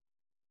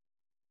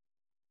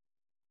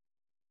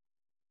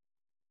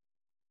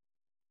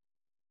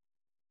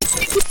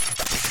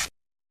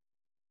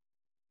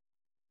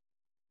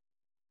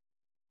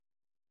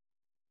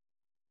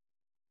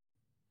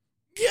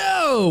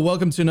Yo,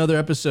 welcome to another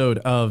episode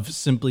of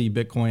Simply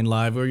Bitcoin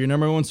Live. We're your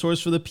number one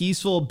source for the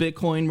peaceful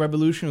Bitcoin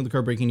revolution with the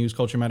current breaking news,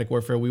 culture, matic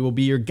warfare. We will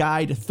be your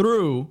guide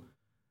through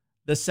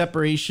the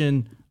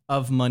separation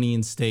of money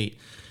and state.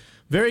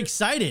 Very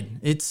excited.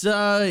 It's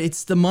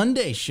the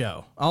Monday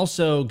show.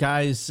 Also,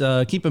 guys,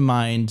 keep in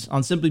mind,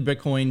 on Simply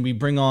Bitcoin, we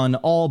bring on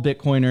all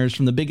Bitcoiners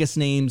from the biggest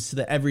names to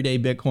the everyday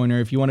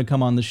Bitcoiner. If you want to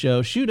come on the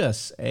show, shoot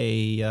us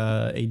a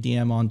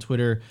DM on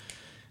Twitter,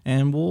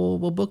 and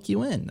we'll book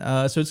you in.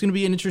 So it's going to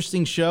be an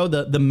interesting show.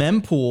 The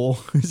mempool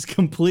is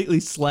completely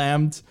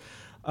slammed.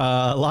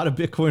 A lot of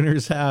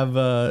Bitcoiners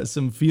have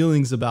some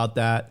feelings about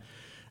that.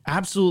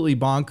 Absolutely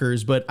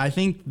bonkers. But I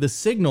think the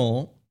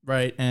signal,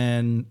 right,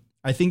 and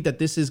I think that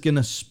this is going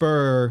to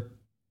spur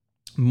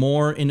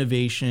more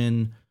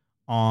innovation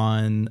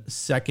on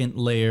second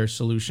layer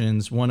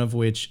solutions, one of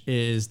which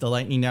is the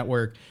Lightning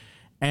Network.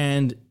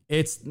 And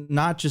it's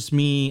not just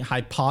me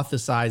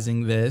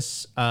hypothesizing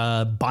this.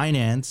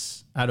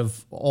 Binance, out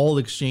of all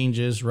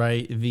exchanges,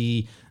 right,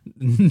 the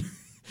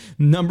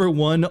number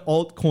one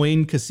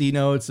altcoin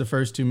casino, it's the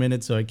first 2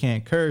 minutes, so I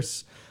can't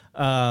curse.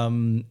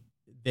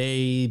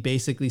 They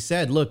basically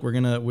said, look,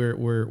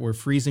 we're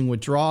freezing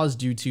withdrawals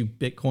due to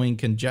Bitcoin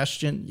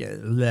congestion.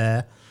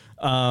 Yeah.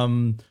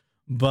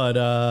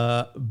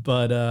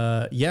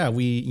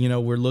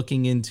 We're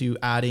looking into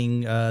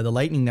adding the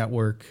Lightning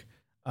Network,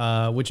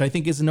 which I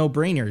think is a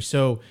no-brainer.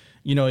 So,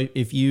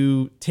 if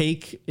you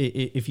take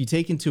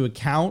into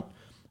account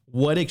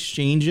what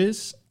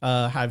exchanges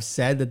have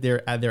said that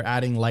they're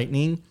adding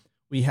Lightning,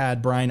 we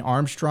had Brian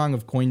Armstrong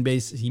of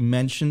Coinbase. He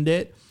mentioned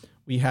it.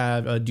 We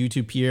have, due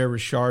to Pierre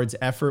Richard's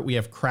effort, we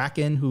have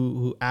Kraken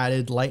who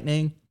added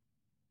Lightning.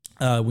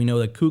 We know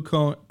that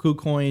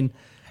KuCoin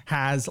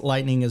has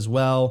Lightning as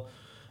well.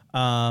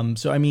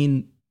 So, I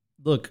mean,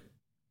 look,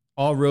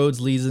 all roads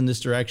leads in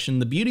this direction.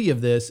 The beauty of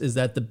this is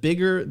that the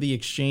bigger the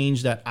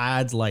exchange that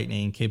adds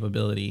Lightning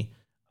capability,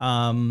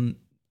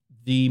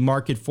 the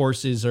market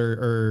forces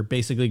are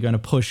basically going to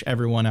push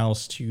everyone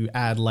else to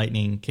add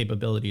Lightning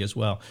capability as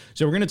well.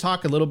 So we're going to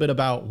talk a little bit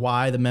about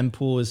why the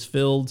mempool is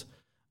filled.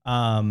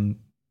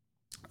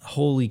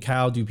 Holy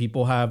cow, do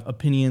people have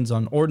opinions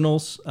on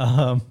ordinals?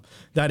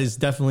 That is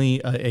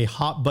definitely a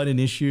hot button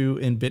issue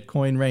in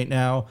Bitcoin right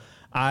now.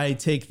 I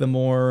take the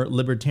more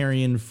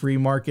libertarian free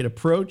market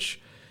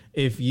approach.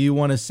 If you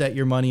want to set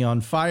your money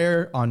on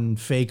fire on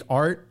fake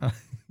art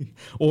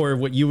or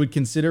what you would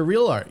consider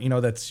real art,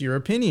 that's your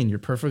opinion. You're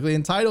perfectly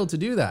entitled to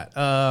do that.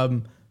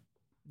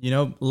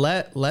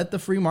 Let the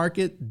free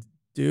market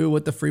do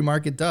what the free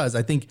market does.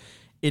 I think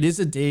it is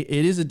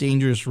a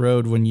dangerous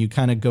road when you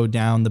kind of go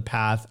down the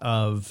path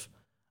of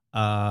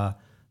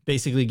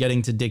basically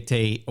getting to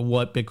dictate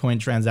what Bitcoin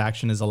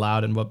transaction is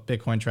allowed and what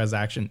Bitcoin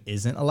transaction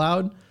isn't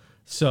allowed.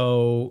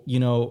 So,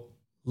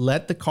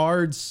 let the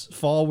cards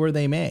fall where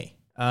they may.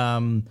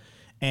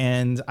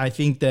 And I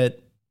think that,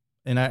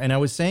 and I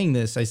was saying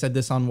this, I said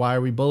this on Why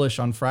Are We Bullish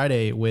on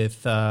Friday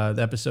with the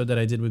episode that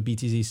I did with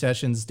BTZ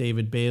Sessions,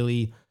 David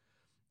Bailey,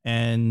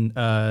 and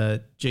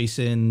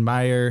Jason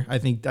Meyer. I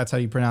think that's how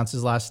you pronounce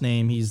his last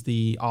name. He's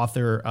the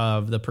author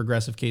of The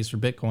Progressive Case for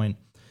Bitcoin.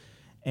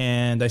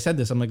 And I said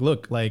this, I'm like,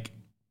 look, like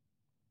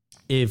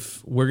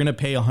if we're going to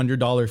pay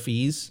 $100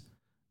 fees,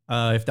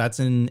 if that's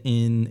an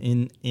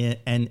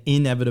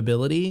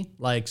inevitability,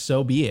 like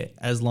so be it,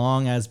 as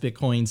long as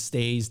Bitcoin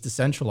stays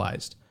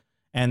decentralized.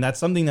 And that's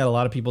something that a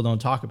lot of people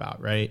don't talk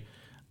about, right?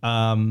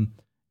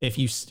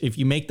 If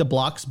you make the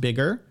blocks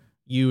bigger,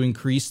 you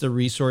increase the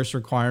resource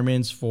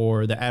requirements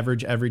for the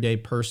average everyday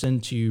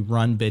person to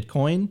run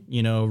Bitcoin,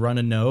 run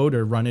a node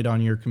or run it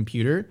on your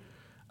computer.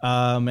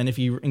 And if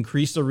you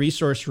increase the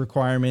resource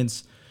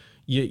requirements,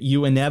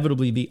 you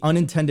inevitably, the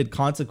unintended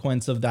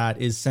consequence of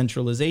that is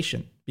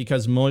centralization,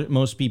 because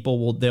most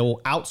people they'll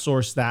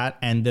outsource that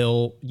and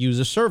they'll use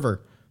a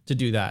server to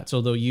do that.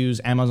 So they'll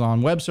use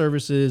Amazon Web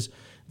Services,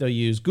 they'll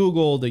use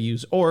Google, they'll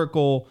use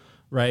Oracle.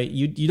 Right.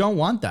 You don't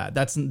want that.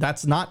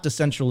 That's not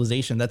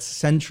decentralization. That's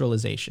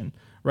centralization.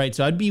 Right.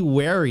 So I'd be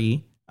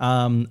wary.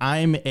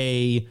 I'm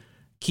a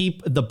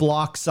keep the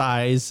block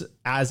size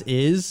as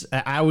is.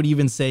 I would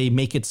even say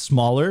make it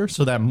smaller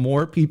so that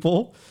more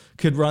people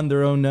could run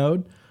their own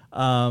node.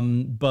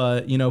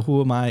 But,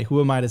 who am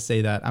I to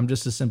say that? I'm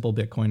just a simple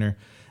Bitcoiner.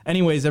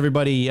 Anyways,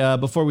 everybody,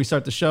 before we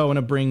start the show, I want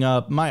to bring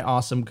up my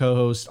awesome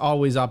co-host,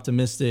 always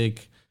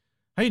optimistic.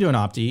 How you doing,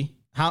 Opti?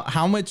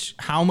 How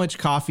much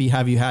coffee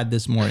have you had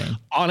this morning?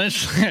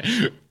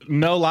 Honestly,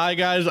 no lie,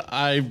 guys.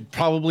 I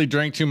probably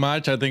drank too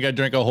much. I think I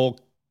drank a whole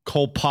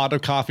pot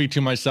of coffee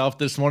to myself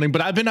this morning,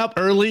 but I've been up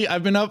early.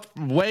 I've been up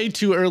way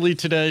too early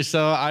today.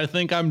 So I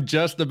think I'm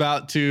just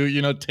about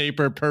to,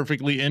 taper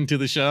perfectly into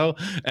the show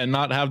and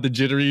not have the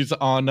jitteries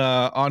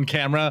on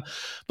camera.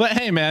 But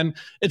hey, man,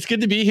 it's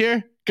good to be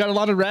here. got a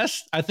lot of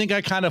rest. I think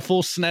I kind of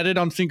full snetted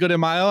on Cinco de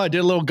Mayo. I did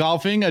a little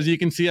golfing. As you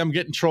can see, I'm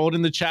getting trolled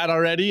in the chat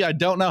already. I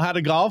don't know how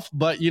to golf,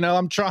 but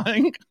I'm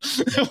trying.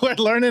 We're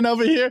learning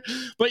over here.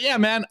 But yeah,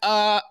 man,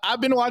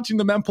 I've been watching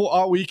the mempool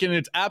all week, and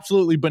it's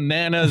absolutely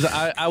bananas.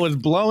 I was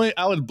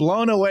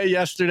blown away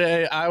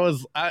yesterday.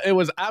 It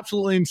was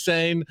absolutely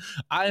insane.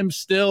 I am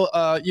still,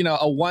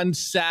 a one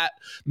sat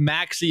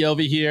maxi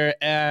over here,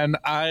 and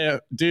I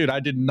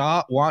did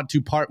not want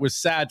to part with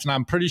sats, and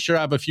I'm pretty sure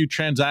I have a few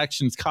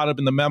transactions caught up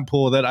in the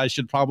mempool that I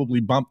should probably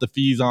bump the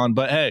fees on.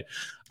 But hey,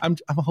 I'm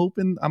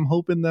hoping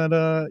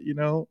that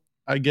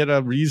I get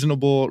a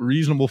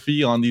reasonable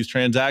fee on these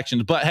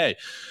transactions. But hey,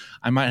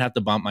 I might have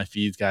to bump my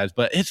fees, guys.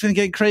 But it's been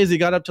getting crazy.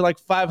 Got up to like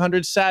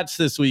 500 sats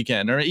this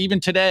weekend, or even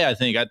today. I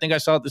think I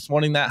saw it this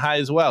morning that high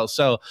as well.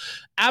 So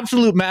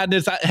absolute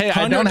madness.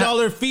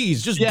 $100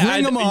 fees. Just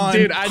bring them on.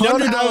 Dude,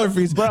 $100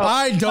 fees, bro.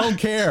 I don't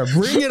care.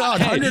 Bring it on.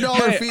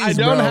 $100 fees. I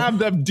don't have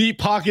the deep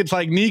pockets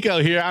like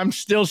Nico here. I'm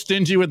still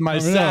stingy with my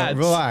sats.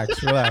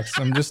 Relax.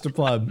 I'm just a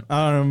pleb.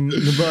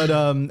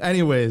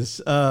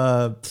 Anyways,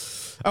 I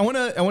want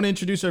to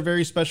introduce our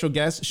very special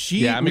guest.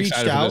 She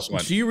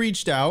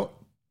reached out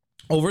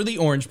over the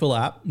Orange Pill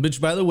app, which,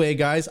 by the way,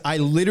 guys, I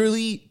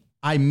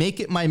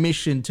make it my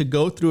mission to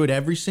go through it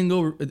every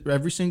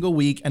single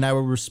week, and I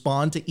will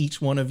respond to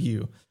each one of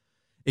you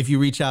if you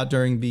reach out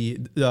during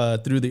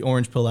through the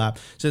Orange Pill app.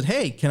 Says,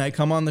 hey, can I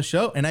come on the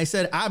show? And I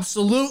said,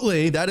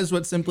 absolutely. That is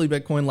what Simply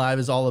Bitcoin Live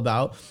is all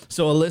about.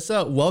 So,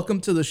 Alyssa, welcome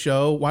to the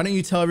show. Why don't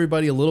you tell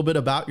everybody a little bit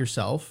about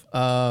yourself?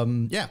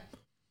 Yeah.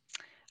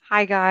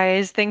 Hi,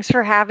 guys. Thanks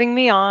for having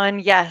me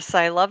on. Yes,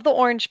 I love the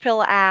Orange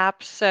Pill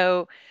app.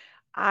 So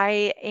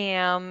I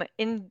am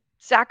in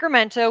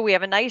Sacramento. We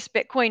have a nice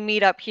Bitcoin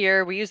meetup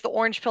here. We use the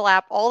Orange Pill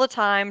app all the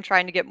time,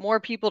 trying to get more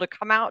people to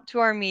come out to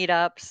our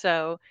meetup.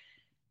 So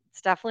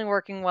it's definitely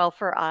working well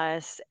for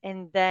us.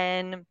 And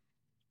then,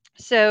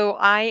 so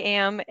I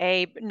am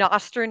a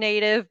Nostr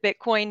native,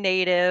 Bitcoin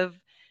native,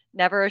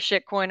 never a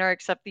shitcoiner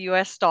except the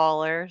US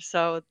dollar.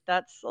 So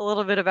that's a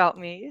little bit about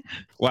me.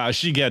 Wow,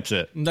 she gets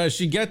it. No,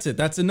 she gets it.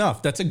 That's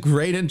enough. That's a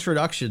great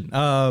introduction.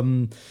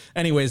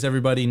 Anyways,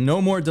 everybody, no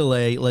more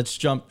delay. Let's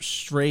jump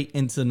straight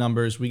into the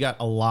numbers. We got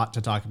a lot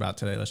to talk about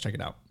today. Let's check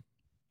it out.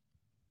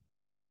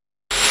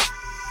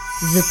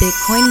 The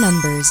Bitcoin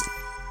numbers.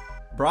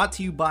 Brought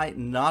to you by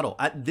Nodl.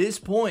 At this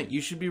point,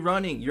 you should be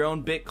running your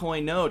own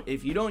Bitcoin node.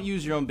 If you don't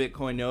use your own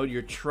Bitcoin node,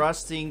 you're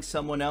trusting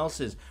someone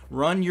else's.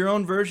 Run your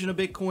own version of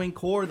Bitcoin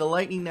Core, the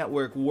Lightning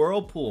Network,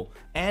 Whirlpool,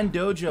 and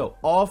Dojo,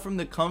 all from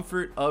the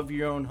comfort of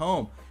your own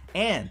home.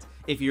 And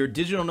if you're a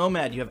digital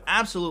nomad, you have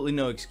absolutely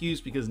no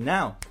excuse, because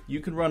now you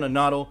can run a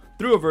Nodl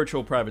through a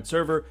virtual private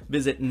server.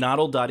 Visit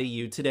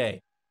nodl.eu today.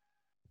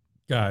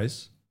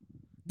 Guys,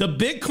 the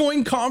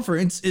Bitcoin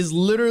conference is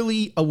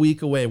literally a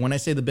week away. When I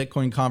say the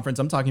Bitcoin conference,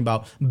 I'm talking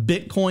about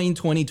Bitcoin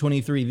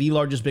 2023, the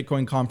largest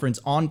Bitcoin conference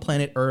on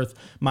planet Earth,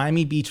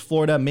 Miami Beach,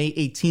 Florida, May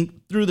 18th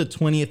through the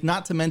 20th,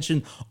 not to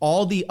mention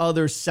all the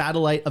other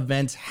satellite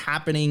events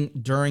happening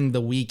during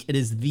the week. It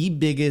is the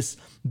biggest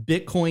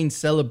Bitcoin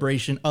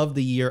celebration of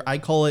the year. I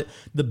call it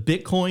the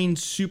Bitcoin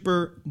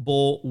Super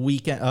Bowl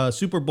weekend,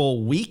 Super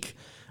Bowl week.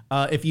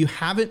 If you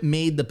haven't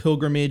made the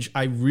pilgrimage,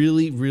 I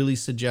really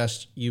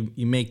suggest you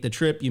make the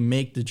trip, you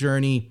make the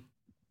journey.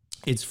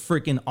 It's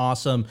freaking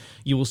awesome.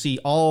 You will see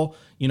all,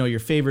 your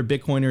favorite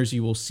Bitcoiners.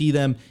 You will see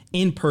them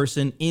in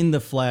person, in the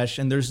flesh,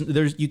 and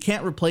there's you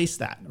can't replace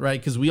that, right?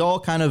 Because we all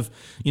kind of,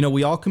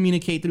 we all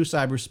communicate through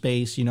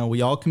cyberspace,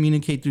 we all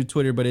communicate through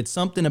Twitter, but it's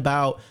something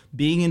about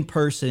being in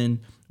person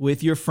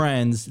with your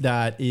friends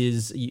that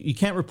is, you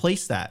can't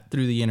replace that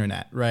through the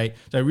internet, right?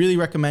 So I really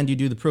recommend you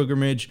do the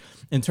pilgrimage.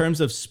 In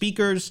terms of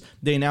speakers,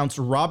 they announced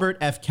Robert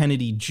F.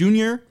 Kennedy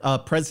Jr., a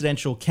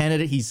presidential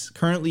candidate. He's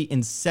currently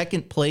in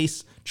second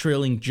place,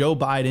 trailing Joe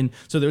Biden.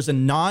 So there's a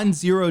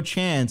non-zero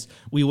chance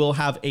we will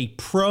have a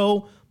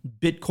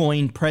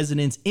pro-Bitcoin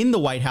president in the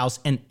White House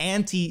and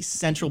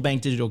anti-central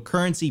bank digital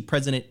currency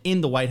president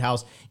in the White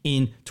House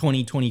in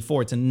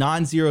 2024. It's a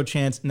non-zero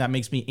chance, and that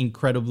makes me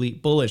incredibly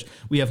bullish.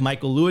 We have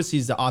Michael Lewis.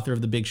 He's the author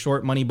of The Big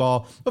Short,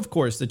 Moneyball. Of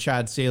course, the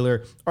Chad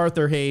Saylor,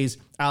 Arthur Hayes,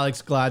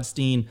 Alex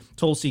Gladstein,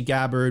 Tulsi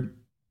Gabbard.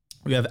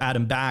 We have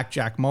Adam Back,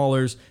 Jack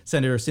Mallers,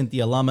 Senator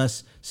Cynthia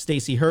Lummis,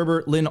 Stacey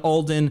Herbert, Lynn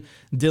Alden,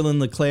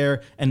 Dylan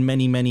LeClaire, and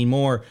many, many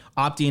more.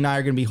 Opti and I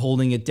are going to be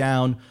holding it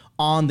down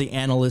on the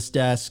analyst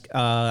desk.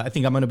 I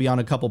think I'm going to be on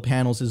a couple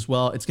panels as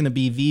well. It's going to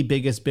be the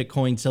biggest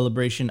Bitcoin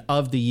celebration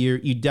of the year.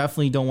 You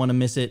definitely don't want to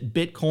miss it.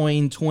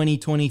 Bitcoin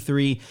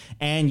 2023,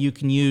 and you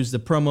can use the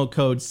promo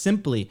code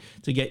SIMPLY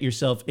to get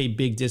yourself a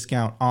big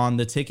discount on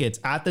the tickets.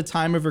 At the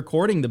time of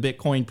recording, the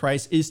Bitcoin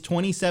price is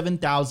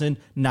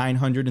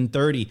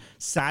 $27,930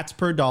 sats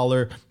per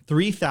dollar.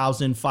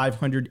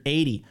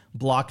 3,580.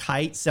 Block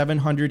height,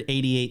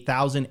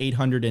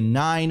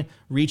 788,809.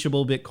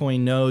 Reachable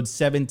Bitcoin nodes,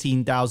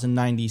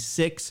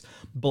 17,096.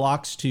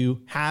 blocks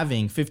to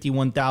halving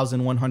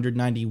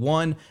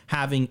 51,191.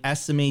 Halving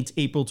estimates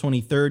April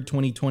 23rd,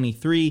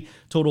 2023.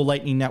 Total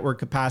Lightning Network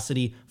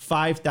capacity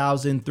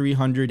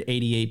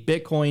 5,388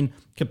 Bitcoin.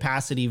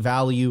 Capacity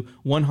value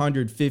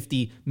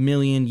 $150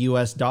 million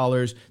US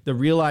dollars. The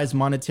realized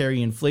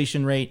monetary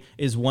inflation rate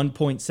is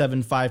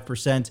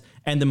 1.75%,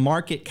 and the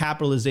market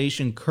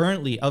capitalization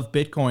currently of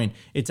Bitcoin,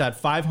 it's at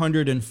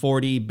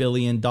 $540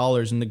 billion.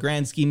 In the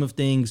grand scheme of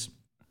things,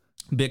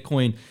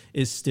 Bitcoin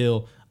is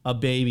still a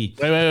baby.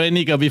 Wait,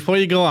 Nico, before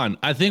you go on,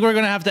 I think we're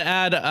gonna have to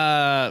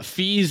add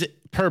fees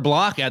per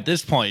block at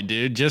this point,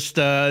 dude. Just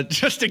to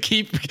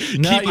keep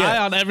eye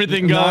on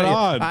everything going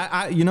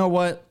on. You know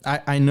what?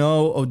 I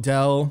know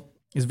Odell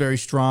is very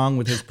strong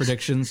with his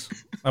predictions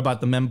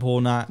about the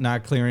mempool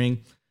not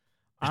clearing.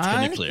 It's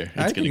gonna clear.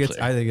 I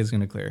think it's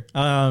gonna clear.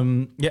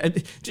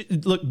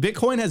 Look,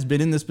 Bitcoin has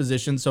been in this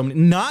position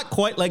not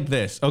quite like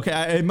this. Okay,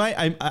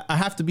 I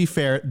have to be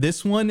fair.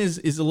 This one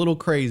is a little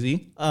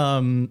crazy.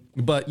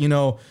 But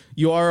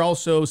you are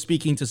also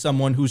speaking to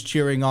someone who's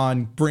cheering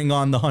on bring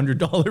on the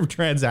 $100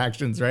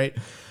 transactions, right?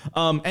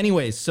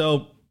 Anyways,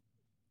 so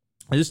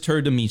I just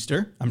heard to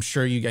Meester. I'm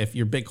sure if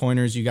you're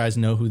Bitcoiners, you guys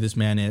know who this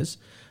man is.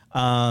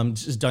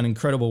 Just done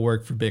incredible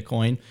work for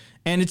Bitcoin,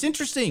 and it's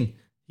interesting.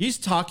 He's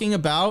talking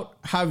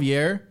about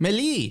Javier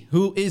Milei,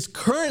 who is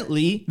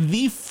currently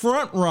the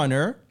front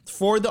runner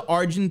for the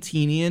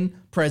Argentinian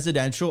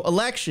presidential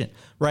election,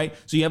 right?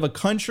 So you have a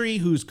country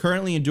who's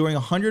currently enduring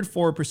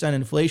 104%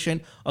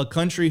 inflation, a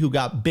country who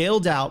got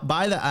bailed out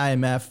by the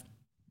IMF.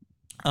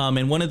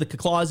 And one of the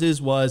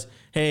clauses was,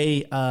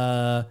 you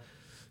have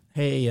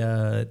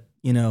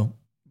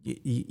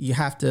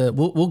to,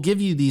 we'll give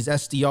you these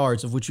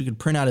SDRs of which you could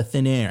print out of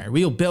thin air.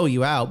 We'll bail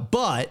you out,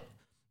 but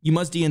you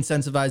must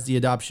de-incentivize the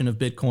adoption of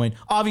Bitcoin.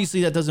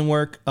 Obviously, that doesn't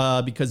work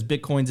because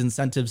Bitcoin's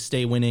incentives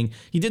stay winning.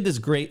 He did this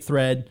great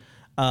thread,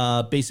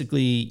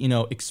 basically,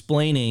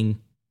 explaining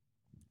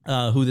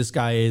who this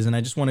guy is, and I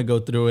just want to go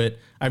through it.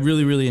 I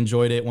really, really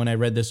enjoyed it when I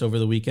read this over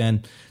the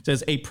weekend. It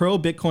says, a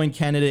pro-Bitcoin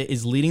candidate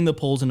is leading the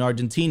polls in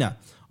Argentina.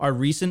 Our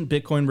recent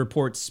Bitcoin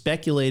report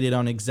speculated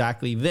on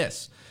exactly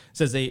this.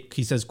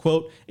 He says,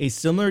 quote, a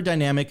similar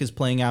dynamic is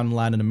playing out in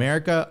Latin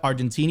America.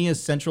 Argentina's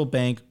central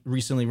bank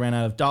recently ran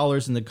out of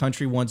dollars and the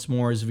country once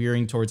more is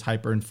veering towards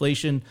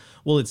hyperinflation.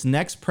 Will its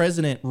next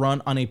president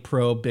run on a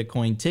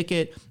pro-Bitcoin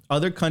ticket?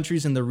 Other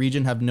countries in the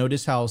region have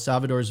noticed how El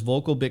Salvador's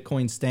vocal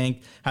Bitcoin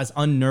stank has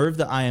unnerved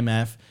the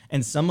IMF,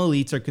 and some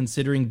elites are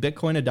considering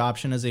Bitcoin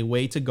adoption as a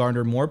way to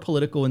garner more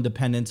political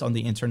independence on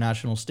the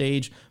international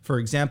stage. For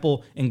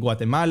example, in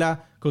Guatemala,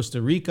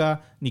 Costa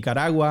Rica,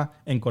 Nicaragua,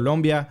 and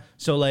Colombia.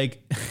 So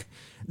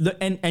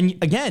and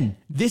again,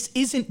 this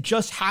isn't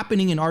just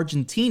happening in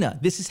Argentina.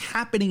 This is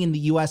happening in the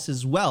US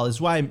as well. This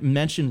is why I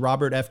mentioned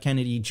Robert F.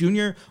 Kennedy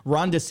Jr.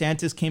 Ron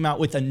DeSantis came out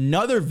with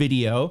another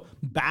video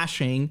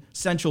bashing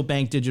central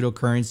bank digital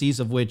currencies,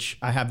 of which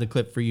I have the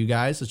clip for you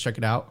guys. Let's check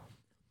it out.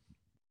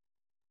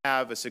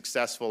 Have a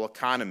successful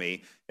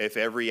economy if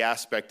every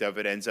aspect of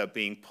it ends up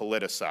being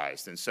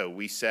politicized. And so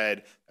we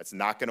said that's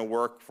not going to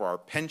work for our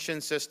pension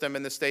system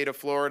in the state of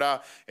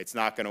Florida. It's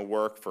not going to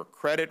work for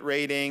credit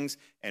ratings,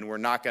 and we're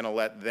not going to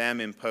let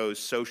them impose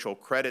social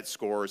credit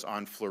scores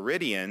on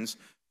Floridians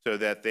so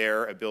that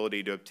their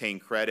ability to obtain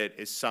credit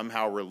is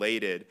somehow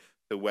related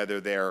to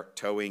whether they're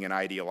towing an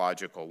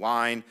ideological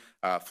line.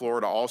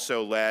 Florida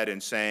also led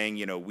in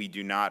saying, we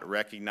do not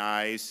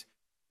recognize,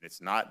 it's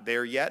not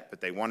there yet,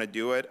 but they want to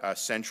do it, a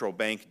central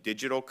bank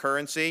digital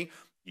currency.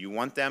 You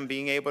want them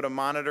being able to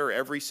monitor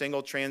every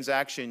single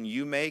transaction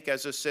you make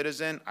as a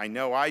citizen? I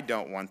know I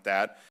don't want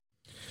that.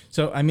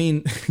 So, I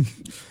mean,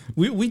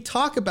 we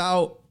talk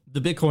about the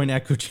Bitcoin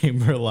echo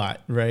chamber a lot,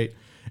 right?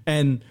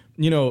 And,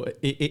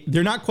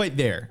 they're not quite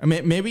there. I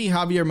mean, maybe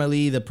Javier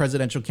Milei, the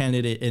presidential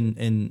candidate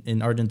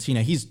in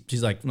Argentina, he's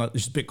like, no,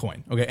 it's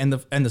Bitcoin, okay, and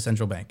the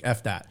central bank,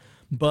 F that.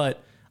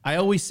 But I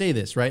always say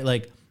this,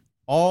 right?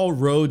 All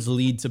roads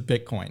lead to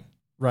Bitcoin,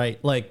 right?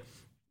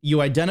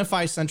 You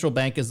identify central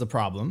bank as the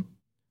problem.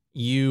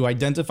 You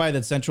identify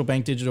that central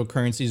bank digital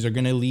currencies are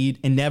going to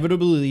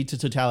inevitably lead to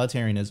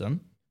totalitarianism.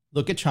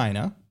 Look at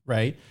China,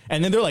 right?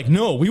 And then they're like,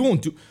 no, we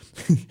won't do.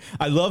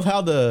 I love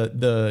how the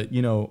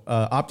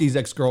Opti's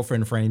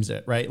ex-girlfriend frames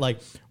it, right?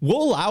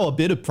 We'll allow a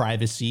bit of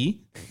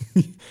privacy,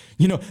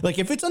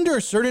 if it's under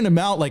a certain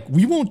amount,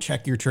 we won't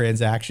check your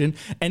transaction.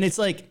 And it's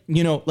a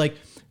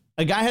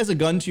guy has a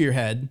gun to your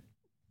head.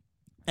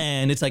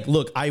 And it's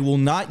look, I will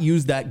not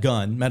use that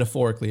gun,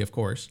 metaphorically, of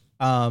course,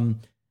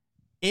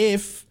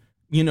 if,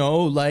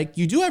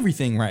 you do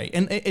everything right.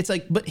 And it's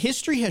but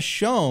history has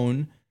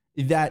shown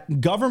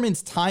that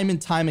governments time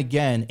and time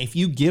again, if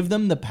you give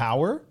them the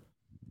power,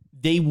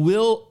 they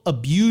will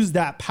abuse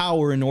that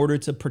power in order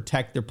to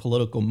protect their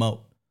political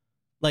moat.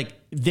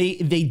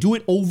 They do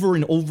it over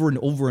and over and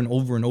over and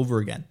over and over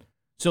again.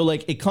 So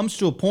it comes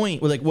to a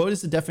point where what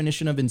is the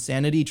definition of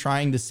insanity?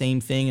 Trying the same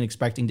thing and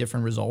expecting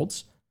different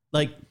results.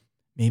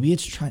 Maybe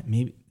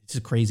it's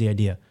a crazy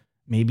idea.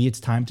 Maybe it's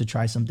time to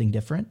try something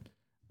different.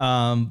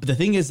 But the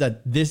thing is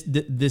that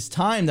this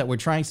time that we're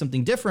trying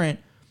something different,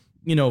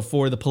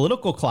 for the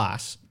political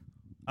class,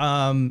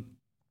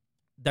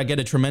 that get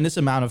a tremendous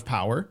amount of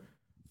power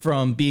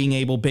from being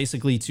able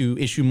basically to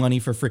issue money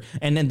for free.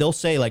 And then they'll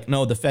say like,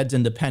 no, the Fed's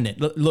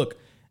independent. Look,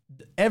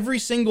 every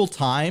single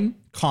time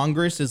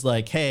Congress is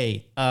like,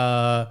 hey,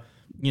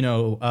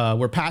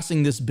 we're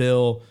passing this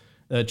bill,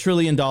 $1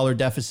 trillion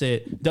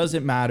deficit,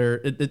 doesn't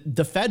matter.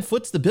 The Fed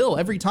foots the bill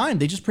every time.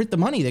 They just print the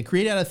money. They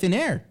create it out of thin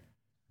air.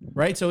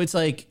 Right. So it's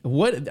like,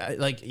 what,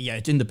 like, yeah,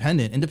 it's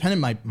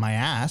independent, my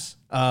ass.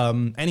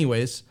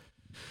 Anyways.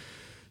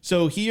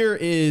 So here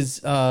is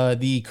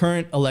the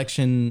current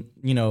election,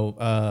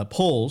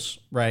 polls,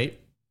 right?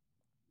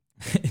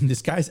 And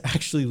this guy's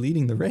actually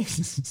leading the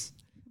race.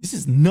 This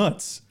is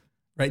nuts,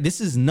 right?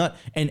 This is nuts.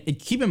 And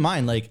keep in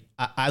mind, like,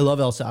 I love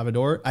El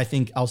Salvador. I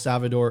think El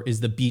Salvador is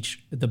the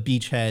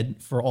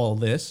beachhead for all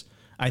this.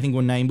 I think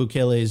what Nayib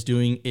Bukele is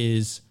doing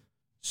is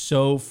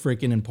so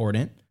freaking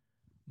important.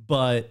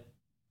 But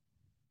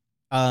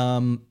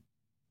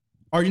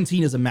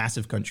Argentina is a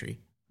massive country,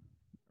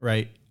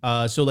 right?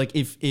 So like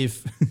if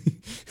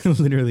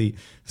literally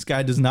this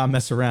guy does not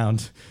mess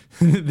around.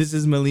 This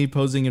is Mali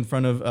posing in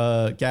front of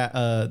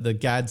the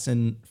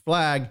Gadsden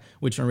flag,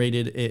 which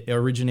originated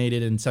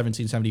in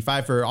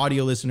 1775. For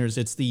audio listeners,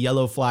 it's the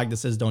yellow flag that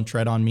says "Don't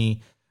tread on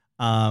me."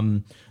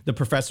 The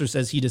professor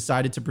says he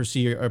decided to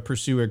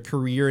pursue a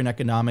career in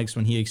economics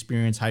when he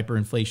experienced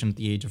hyperinflation at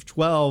the age of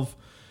 12.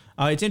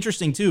 It's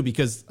interesting too,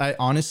 because I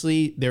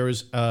honestly,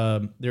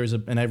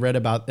 and I wrote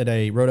about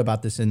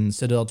this in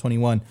Citadel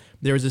 21.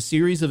 There was a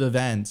series of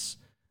events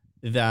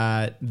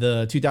that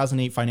the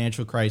 2008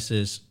 financial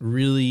crisis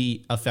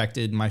really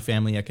affected my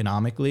family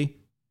economically.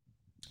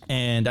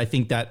 And I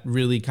think that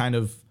really kind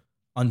of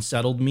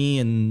unsettled me,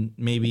 and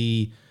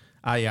maybe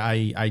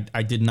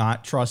I did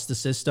not trust the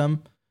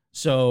system.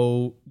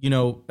 So,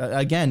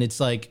 again, it's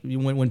like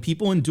when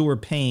people endure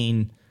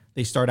pain,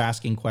 they start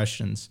asking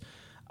questions.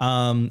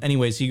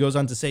 Anyways, he goes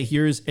on to say,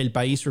 here's El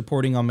País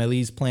reporting on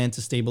Meli's plan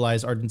to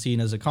stabilize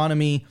Argentina's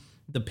economy.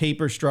 The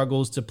paper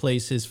struggles to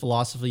place his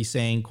philosophy,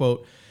 saying,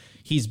 quote,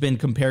 he's been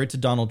compared to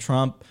Donald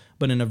Trump,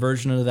 but in a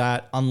version of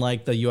that,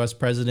 unlike the U.S.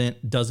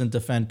 president, doesn't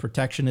defend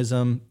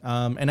protectionism.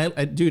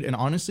 And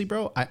honestly,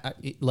 bro, I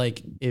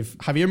like if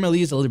Javier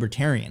Milei is a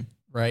libertarian,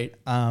 right?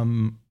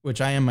 Which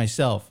I am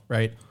myself,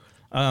 right?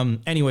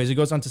 Anyways, it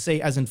goes on to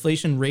say, as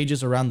inflation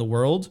rages around the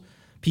world,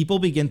 people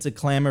begin to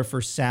clamor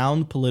for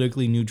sound,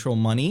 politically neutral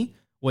money.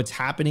 What's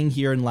happening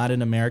here in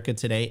Latin America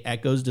today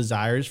echoes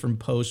desires from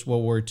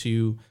post-World War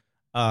II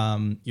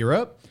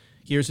Europe.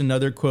 Here's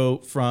another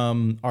quote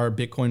from our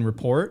Bitcoin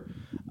report.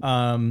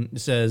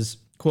 It says,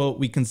 quote,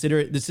 we consider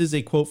it, this is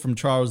a quote from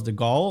Charles de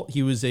Gaulle.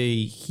 He was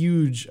a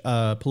huge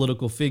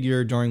political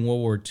figure during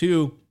World War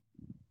II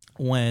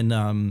when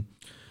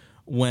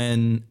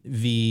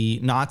the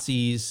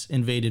Nazis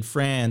invaded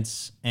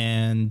France,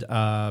 and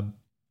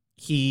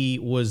he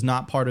was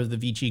not part of the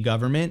Vichy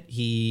government.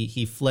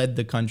 He fled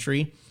the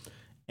country.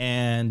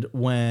 And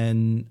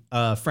when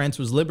France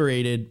was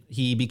liberated,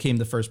 he became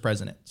the first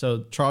president.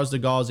 So Charles de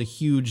Gaulle is a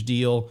huge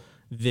deal.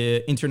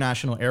 The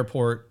international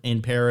airport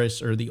in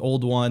Paris, or the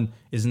old one,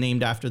 is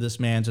named after this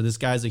man. So this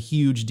guy's a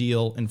huge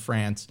deal in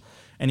France.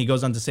 And he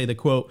goes on to say the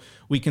quote,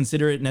 we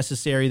consider it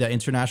necessary that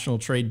international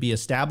trade be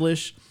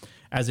established,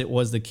 as it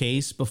was the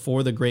case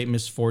before the great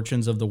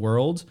misfortunes of the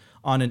world,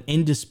 on an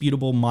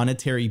indisputable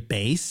monetary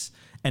base,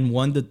 and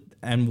one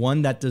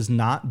that does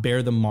not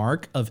bear the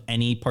mark of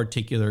any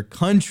particular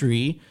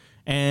country.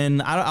 And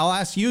I'll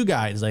ask you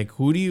guys, like,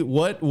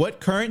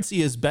 what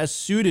currency is best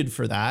suited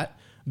for that?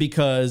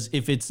 Because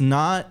if it's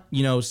not,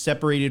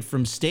 separated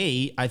from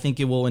state, I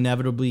think it will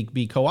inevitably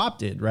be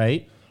co-opted,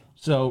 right?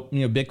 So,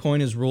 Bitcoin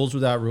is rules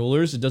without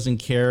rulers. It doesn't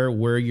care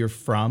where you're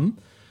from.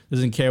 It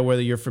doesn't care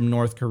whether you're from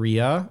North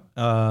Korea,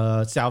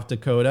 South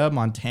Dakota,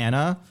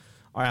 Montana,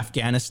 or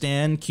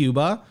Afghanistan,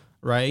 Cuba.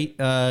 Right?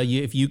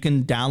 If you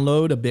can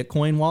download a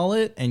Bitcoin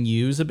wallet and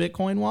use a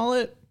Bitcoin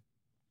wallet,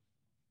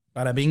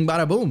 bada bing,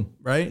 bada boom,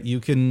 right?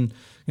 You can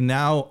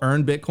now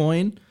earn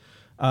Bitcoin.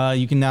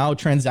 You can now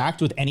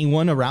transact with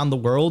anyone around the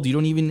world. You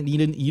don't even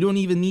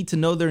need to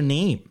know their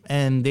name.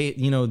 And they,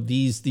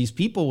 these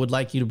people would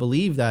like you to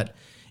believe that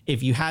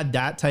if you had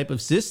that type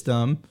of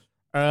system,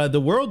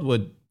 the world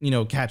would,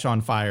 catch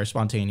on fire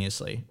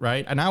spontaneously,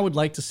 right? And I would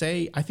like to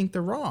say, I think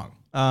they're wrong.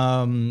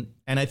 And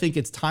I think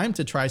it's time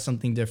to try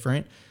something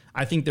different.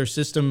 I think their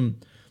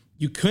system,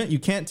 you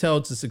can't tell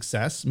it's a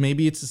success.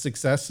 Maybe it's a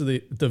success to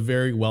the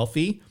very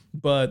wealthy,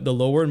 but the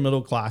lower and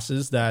middle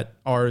classes that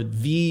are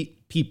the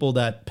people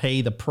that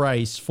pay the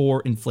price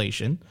for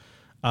inflation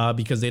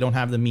because they don't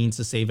have the means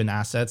to save in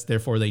assets,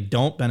 therefore they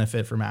don't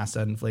benefit from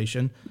asset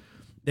inflation,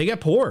 they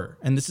get poorer.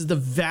 And this is the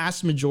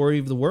vast majority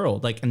of the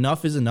world. Like,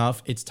 enough is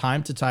enough. It's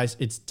time to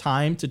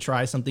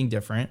try something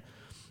different.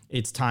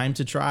 It's time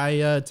to try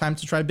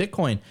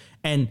Bitcoin.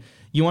 And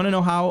you want to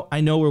know how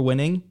I know we're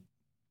winning?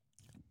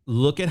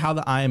 Look at how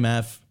the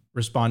IMF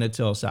responded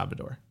to El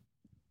Salvador.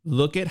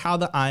 Look at how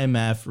the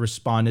IMF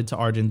responded to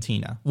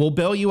Argentina. We'll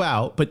bail you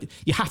out, but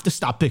you have to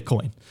stop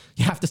Bitcoin.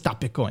 You have to stop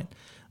Bitcoin.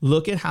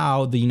 Look at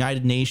how the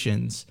United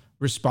Nations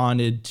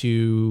responded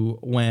to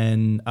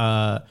when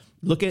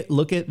Look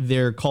at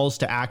their calls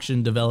to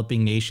action,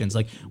 developing nations.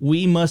 Like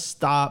we must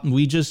stop.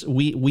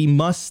 We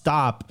must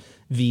stop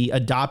the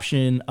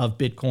adoption of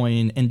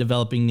Bitcoin in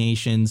developing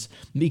nations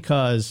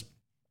because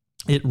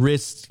it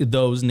risks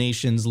those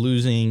nations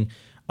losing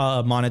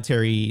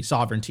monetary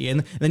sovereignty.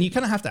 And then you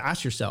kind of have to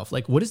ask yourself,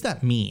 like, what does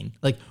that mean?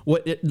 Like,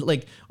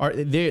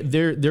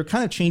 they're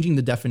kind of changing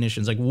the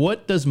definitions. Like,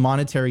 what does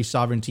monetary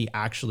sovereignty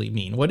actually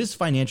mean? What does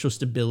financial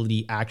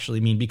stability actually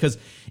mean? Because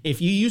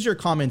if you use your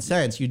common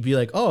sense, you'd be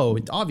like, oh,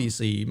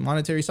 obviously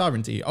monetary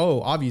sovereignty.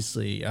 Oh,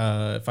 obviously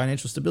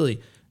financial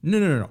stability.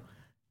 No.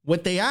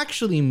 What they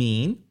actually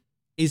mean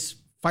is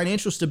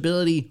financial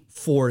stability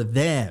for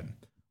them.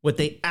 What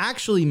they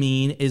actually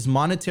mean is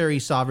monetary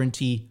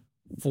sovereignty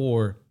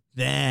for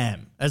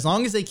them. As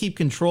long as they keep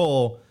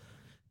control,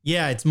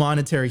 yeah, it's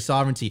monetary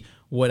sovereignty.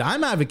 What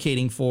I'm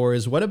advocating for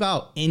is, what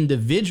about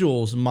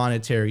individuals'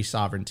 monetary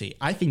sovereignty?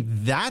 I think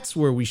that's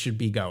where we should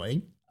be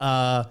going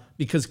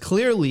because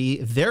clearly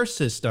their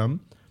system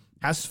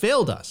has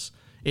failed us.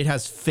 It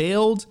has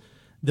failed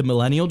the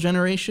millennial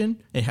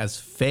generation. It has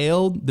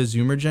failed the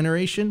Zoomer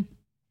generation.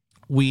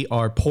 We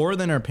are poorer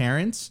than our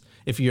parents.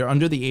 If you're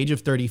under the age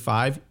of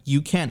 35,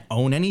 you can't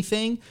own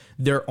anything.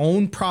 Their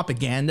own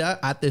propaganda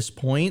at this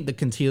point, the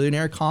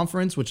Quintillionaire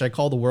Conference, which I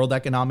call the World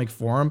Economic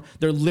Forum,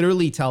 they're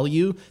literally telling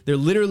you,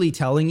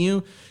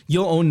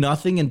 you'll own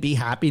nothing and be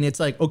happy. And it's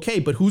like, okay,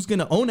 but who's going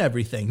to own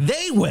everything?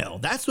 They will.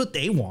 That's what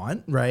they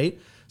want, right?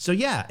 So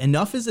yeah,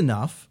 enough is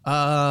enough.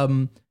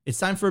 It's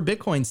time for a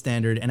Bitcoin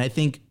standard. And I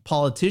think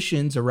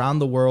politicians around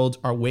the world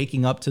are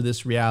waking up to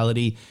this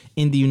reality.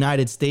 In the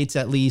United States,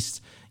 at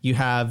least, you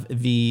have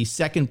the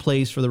second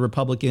place for the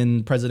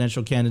Republican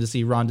presidential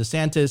candidacy, Ron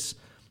DeSantis,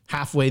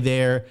 halfway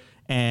there.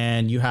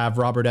 And you have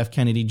Robert F.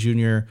 Kennedy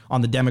Jr.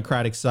 on the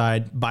Democratic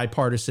side,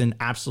 bipartisan,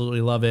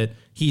 absolutely love it.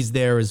 He's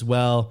there as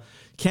well.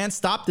 Can't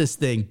stop this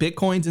thing.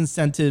 Bitcoin's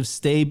incentives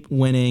stay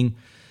winning.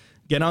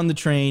 Get on the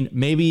train.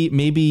 Maybe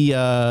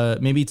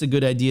it's a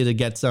good idea to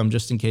get some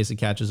just in case it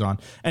catches on.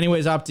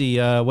 Anyways,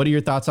 Opti, what are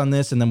your thoughts on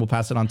this? And then we'll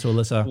pass it on to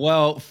Alyssa.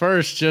 Well,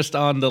 first, just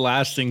on the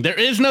last thing, there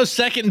is no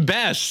second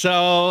best.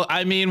 So,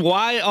 I mean,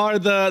 why are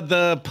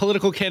the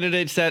political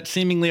candidates that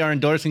seemingly are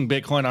endorsing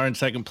Bitcoin are in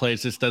second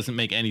place? This doesn't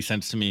make any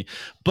sense to me.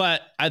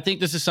 But I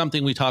think this is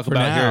something we talk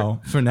about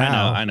here. For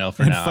now. I know.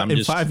 For now.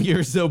 In 5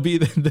 years, they'll be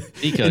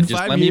Nico, just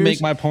let me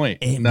make my point.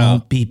 It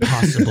won't be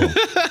possible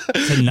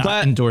to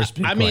not endorse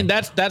Bitcoin. I mean,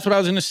 that's what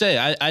I was going to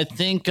say. I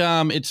think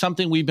it's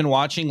something we've been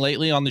watching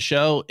lately on the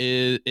show.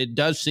 It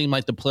does seem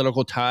like the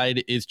political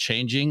tide is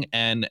changing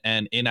and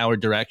in our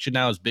direction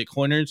now as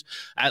Bitcoiners.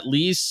 At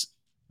least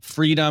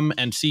freedom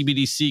and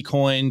CBDC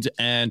coins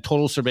and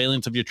total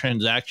surveillance of your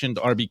transactions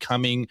are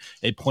becoming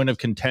a point of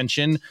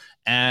contention.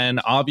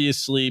 And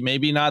obviously,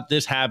 maybe not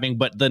this halving,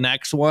 but the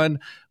next one,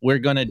 we're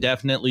going to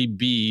definitely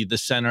be the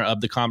center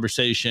of the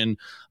conversation.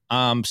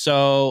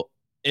 So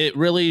it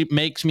really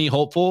makes me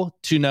hopeful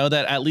to know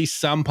that at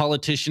least some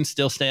politicians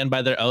still stand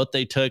by their oath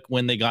they took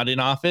when they got in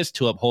office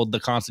to uphold the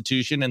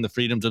Constitution and the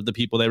freedoms of the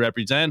people they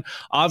represent.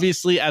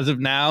 Obviously, as of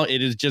now,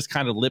 it is just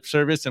kind of lip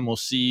service, and we'll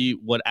see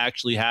what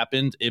actually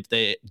happens if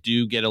they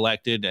do get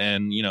elected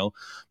and,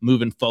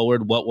 moving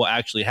forward, what will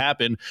actually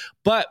happen.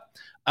 But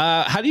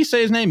how do you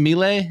say his name?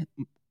 Milei?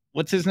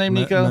 What's his name,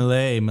 Nico?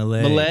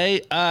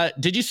 Milei.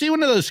 Did you see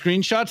one of those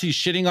screenshots? He's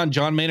shitting on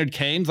John Maynard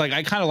Keynes. Like,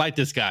 I kind of like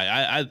this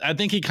guy. I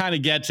think he kind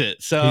of gets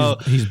it. So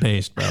he's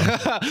based, bro.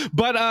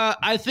 But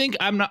I think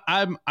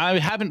I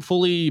haven't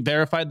fully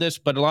verified this,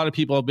 but a lot of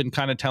people have been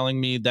kind of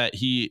telling me that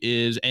he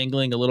is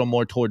angling a little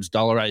more towards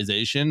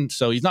dollarization.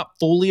 So he's not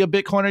fully a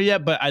Bitcoiner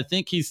yet, but I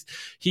think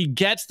he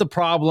gets the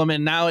problem,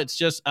 and now it's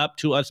just up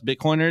to us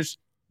Bitcoiners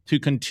to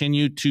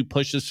continue to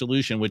push the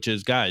solution, which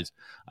is, guys,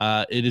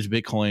 it is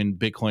Bitcoin.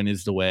 Bitcoin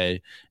is the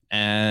way.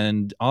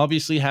 And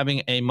obviously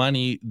having a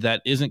money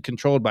that isn't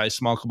controlled by a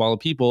small cabal of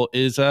people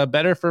is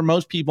better for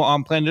most people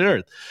on planet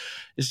Earth.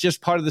 It's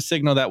just part of the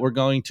signal that we're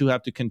going to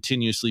have to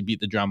continuously beat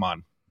the drum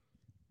on.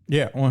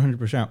 Yeah,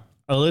 100%.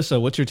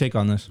 Alyssa, what's your take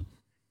on this?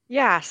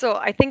 Yeah, so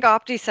I think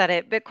Opti said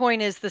it.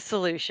 Bitcoin is the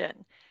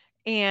solution.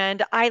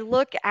 And I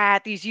look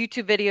at these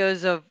YouTube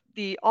videos of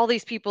all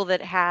these people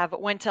that have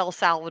went to El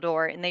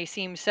Salvador, and they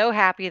seem so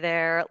happy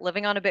there,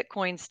 living on a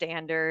Bitcoin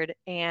standard.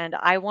 And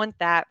I want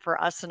that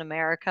for us in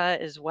America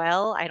as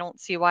well. I don't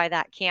see why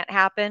that can't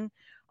happen.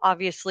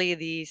 Obviously,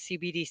 the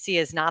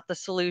CBDC is not the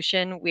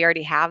solution. We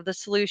already have the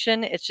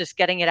solution. It's just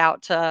getting it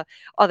out to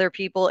other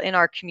people in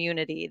our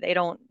community. They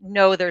don't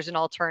know there's an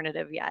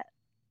alternative yet.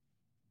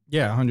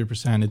 Yeah,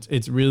 100%.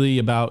 It's really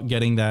about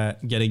getting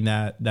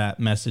that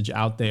message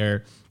out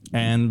there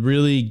and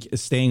really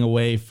staying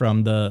away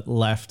from the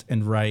left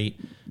and right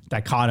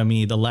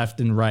dichotomy, the left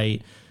and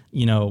right,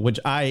 which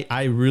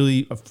I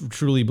really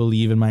truly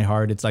believe in my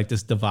heart. It's like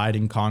this divide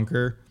and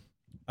conquer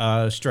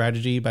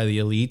strategy by the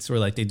elites where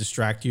like they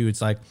distract you.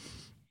 It's like,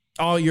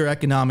 all your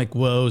economic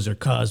woes are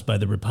caused by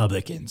the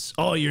Republicans.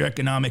 All your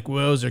economic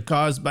woes are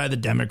caused by the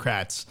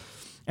Democrats.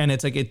 And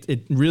it's like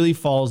it really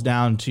falls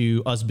down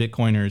to us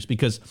Bitcoiners,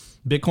 because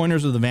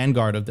Bitcoiners are the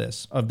vanguard of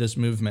this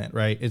movement,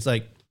 right? It's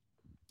like,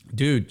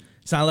 dude,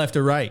 it's not left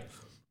or right.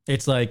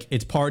 It's like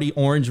it's party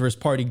orange versus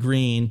party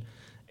green.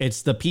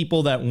 It's the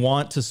people that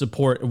want to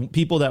support,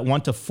 people that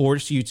want to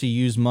force you to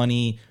use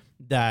money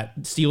that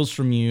steals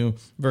from you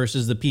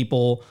versus the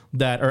people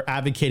that are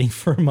advocating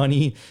for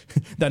money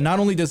that not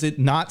only does it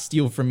not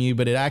steal from you,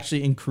 but it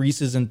actually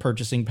increases in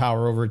purchasing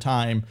power over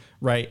time,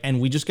 right? And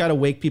we just got to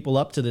wake people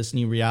up to this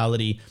new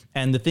reality.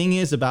 And the thing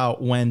is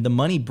about when the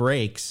money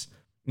breaks,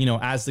 you know,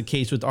 as the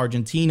case with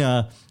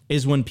Argentina,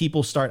 is when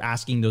people start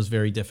asking those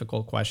very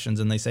difficult questions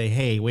and they say,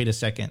 hey, wait a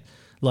second.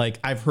 Like,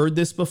 I've heard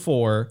this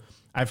before.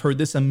 I've heard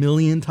this a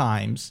million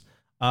times.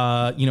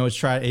 You know,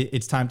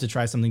 it's time to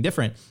try something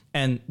different.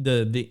 And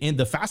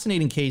the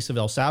fascinating case of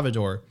El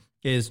Salvador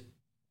is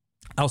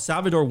El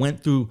Salvador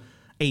went through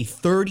a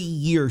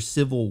 30-year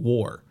civil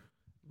war,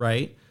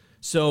 right?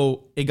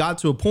 So it got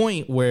to a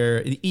point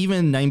where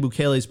even Nayib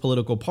Bukele's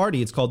political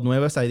party, it's called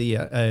Nuevas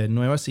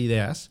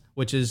Ideas,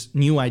 which is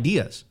new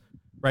ideas,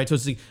 right? So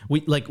it's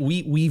like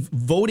we've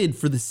voted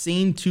for the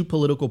same two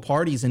political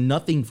parties and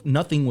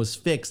nothing was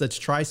fixed. Let's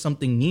try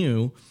something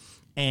new.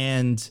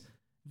 And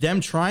them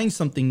trying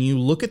something new,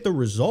 look at the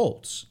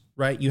results,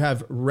 right? You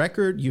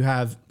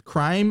have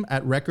crime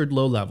at record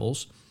low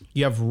levels.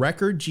 You have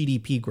record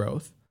GDP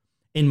growth.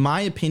 In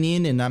my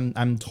opinion, and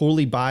I'm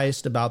totally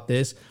biased about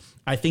this,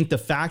 I think the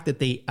fact that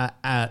they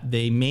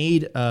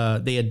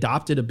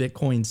adopted a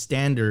Bitcoin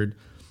standard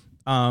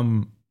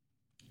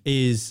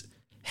is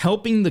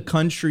helping the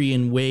country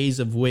in ways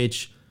of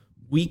which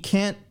we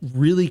can't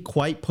really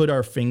quite put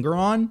our finger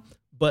on.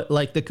 But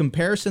like the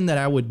comparison that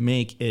I would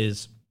make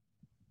is,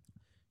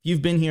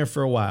 you've been here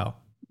for a while,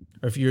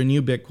 or if you're a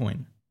new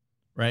Bitcoin,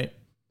 right?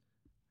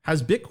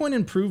 Has Bitcoin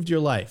improved your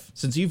life?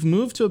 Since you've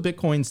moved to a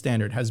Bitcoin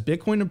standard, has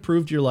Bitcoin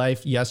improved your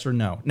life? Yes or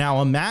no? Now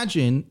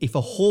imagine if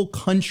a whole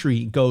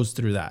country goes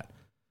through that.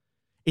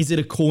 Is it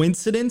a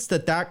coincidence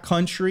that that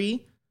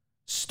country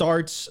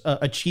starts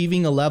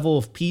achieving a level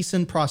of peace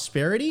and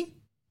prosperity?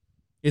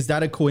 Is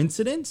that a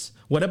coincidence?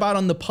 What about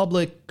on the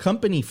public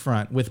company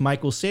front with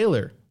Michael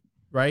Saylor,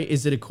 right?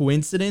 Is it a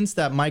coincidence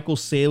that Michael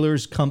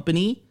Saylor's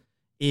company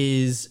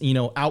is, you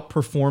know,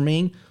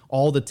 outperforming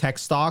all the tech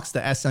stocks,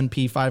 the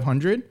S&P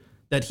 500,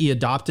 that he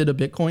adopted a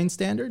Bitcoin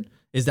standard?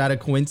 Is that a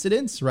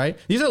coincidence, right?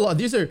 These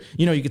are,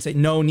 you know, you could say,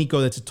 no,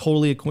 Nico, that's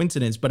totally a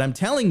coincidence. But I'm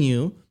telling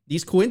you,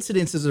 these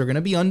coincidences are going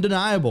to be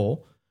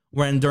undeniable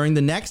when during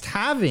the next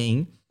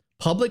halving,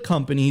 public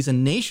companies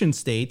and nation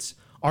states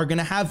are going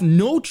to have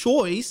no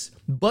choice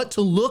but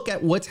to look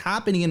at what's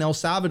happening in El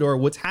Salvador,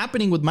 what's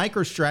happening with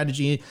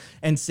MicroStrategy,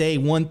 and say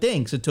one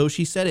thing.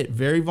 Satoshi said it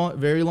very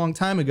long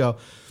time ago.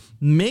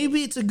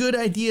 Maybe it's a good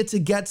idea to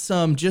get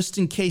some just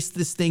in case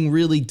this thing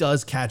really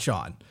does catch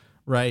on,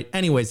 right?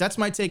 Anyways, that's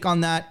my take on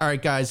that. All right,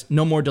 guys,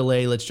 no more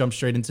delay. Let's jump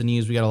straight into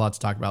news. We got a lot to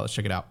talk about. Let's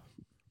check it out.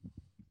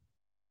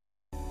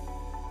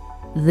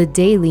 The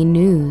Daily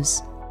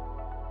News.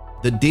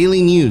 The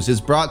Daily News is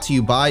brought to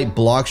you by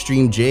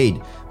Blockstream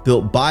Jade,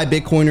 built by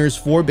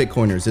Bitcoiners for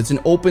Bitcoiners. It's an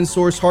open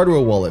source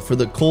hardware wallet for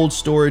the cold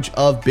storage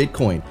of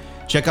Bitcoin.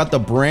 Check out the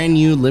brand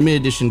new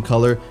limited edition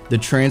color, the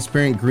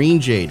transparent green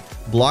Jade.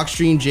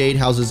 Blockstream Jade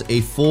houses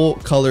a full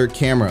color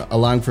camera,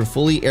 allowing for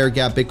fully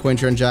air-gapped Bitcoin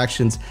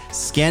transactions,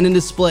 scan and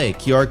display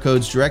QR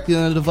codes directly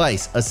on the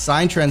device,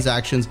 assign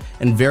transactions,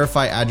 and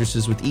verify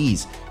addresses with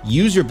ease.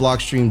 Use your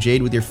Blockstream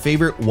Jade with your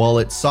favorite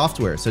wallet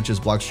software, such as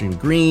Blockstream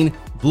Green,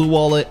 Blue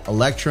Wallet,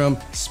 Electrum,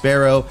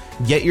 Sparrow.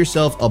 Get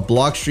yourself a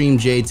Blockstream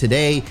Jade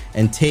today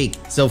and take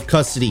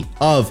self-custody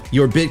of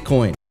your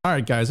Bitcoin. All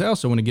right, guys, I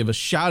also want to give a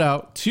shout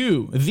out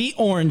to the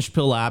Orange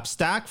Pill app,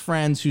 Stack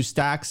Friends Who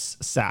Stacks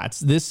Sats.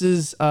 This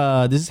is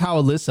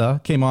how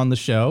Alyssa came on the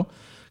show,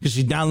 because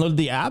she downloaded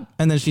the app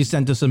and then she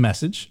sent us a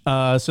message.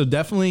 So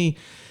definitely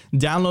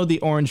download the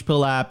Orange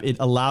Pill app. It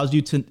allows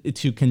you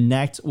to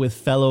connect with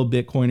fellow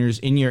Bitcoiners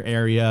in your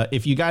area.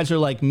 If you guys are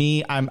like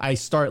me, I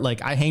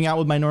hang out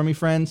with my normie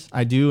friends.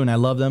 I do, and I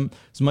love them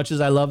as much as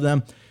I love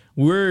them.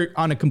 We're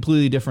on a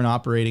completely different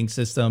operating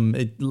system.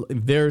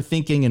 They're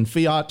thinking in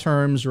fiat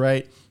terms,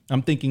 right?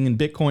 I'm thinking in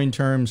Bitcoin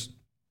terms.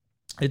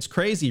 It's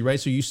crazy, right?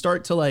 So you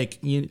start to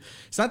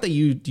it's not that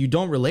you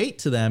don't relate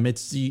to them.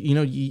 It's,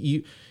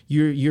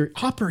 you're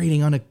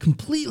operating on a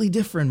completely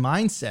different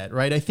mindset,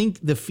 right? I think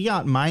the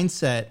fiat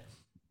mindset,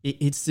 I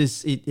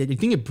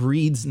think it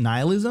breeds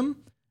nihilism.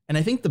 And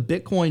I think the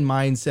Bitcoin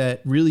mindset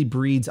really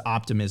breeds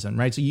optimism,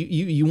 right? So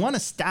you want to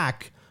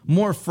stack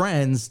more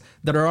friends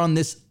that are on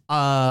this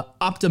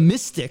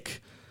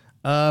optimistic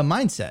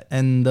mindset,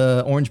 and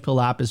the Orange Pill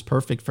app is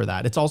perfect for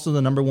that. It's also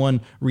the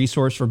 #1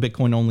 resource for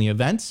Bitcoin only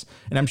events,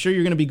 and I'm sure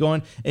you're going to be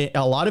going,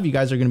 a lot of you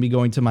guys are going to be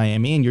going to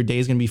Miami, and your day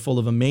is going to be full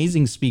of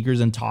amazing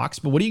speakers and talks.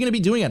 But what are you going to be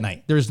doing at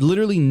night? There's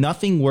literally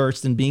nothing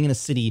worse than being in a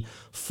city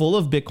full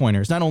of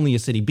Bitcoiners. Not only a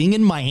city, being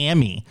in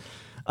Miami,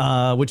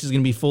 which is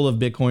going to be full of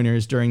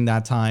Bitcoiners during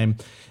that time,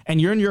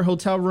 and you're in your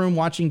hotel room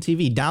watching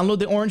TV. Download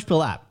the Orange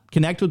Pill app.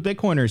 Connect with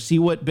Bitcoiners, see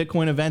what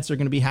Bitcoin events are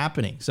going to be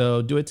happening.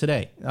 So do it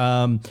today.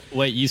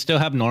 Wait, you still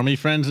have normie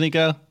friends,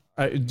 Nico?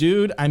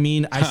 Dude, I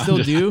mean, I still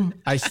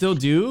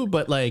do.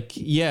 But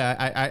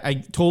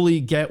I totally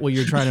get what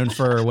you're trying to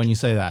infer when you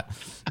say that.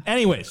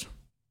 Anyways,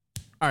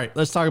 All right,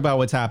 let's talk about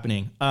what's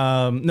happening.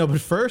 No,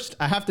 but first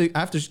I have to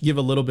give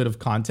a little bit of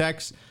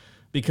context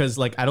because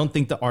like I don't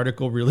think the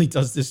article really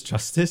does this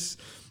justice.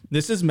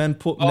 This is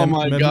mempool. Oh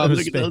my God!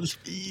 Look at those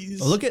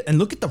fees. Look at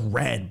the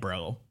red,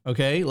 bro.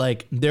 Okay,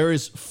 like there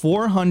is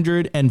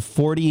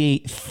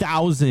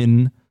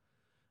 448,000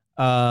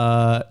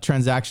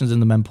 transactions in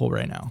the mempool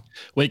right now.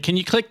 Wait, can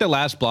you click the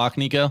last block,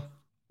 Nico?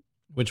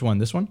 Which one?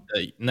 This one?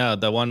 No,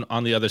 the one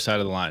on the other side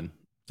of the line.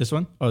 This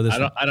one? Oh, this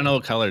one. I don't know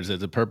what colors.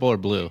 Is it purple or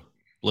blue?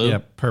 Blue? Yeah,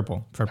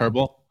 purple.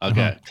 Purple?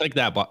 Okay. Click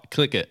that block.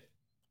 Click it.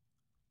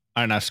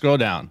 All right, now scroll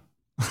down.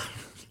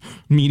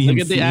 Medium.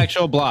 Look at the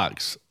actual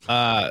blocks.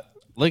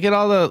 Look at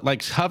all the,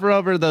 like, hover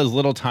over those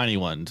little tiny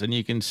ones, and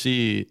you can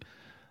see.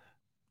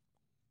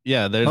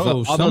 Yeah, there's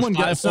someone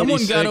got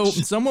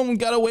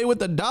away with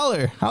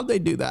 $1. How'd they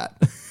do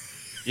that?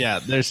 Yeah,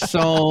 there's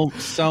so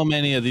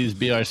many of these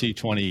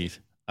BRC20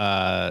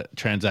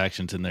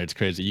 transactions in there. It's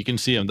crazy. You can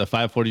see them. The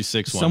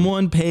 546 one.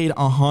 Someone paid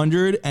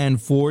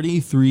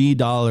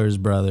 $143,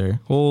 brother.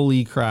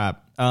 Holy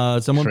crap.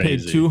 Someone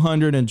paid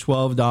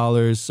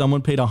 $212.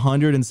 Someone paid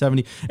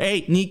 $170.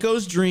 Hey,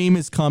 Nico's dream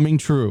is coming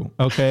true.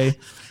 Okay.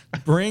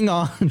 Bring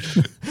on.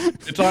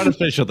 It's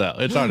artificial though.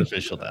 It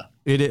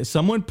is.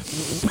 Someone. Do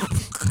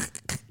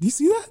you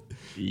see that?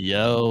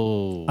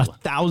 Yo.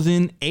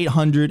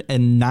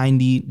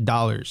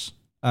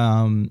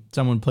 $1,890.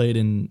 Someone played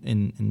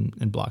in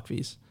block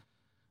fees.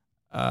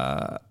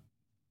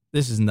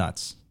 This is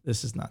nuts.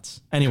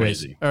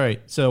 Anyways, Crazy. All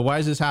right. So why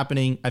is this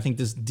happening? I think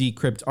this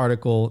Decrypt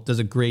article does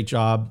a great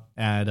job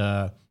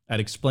at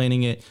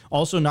explaining it.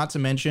 Also, not to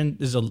mention,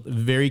 this is a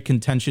very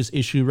contentious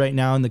issue right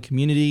now in the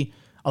community.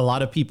 A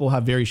lot of people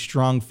have very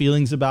strong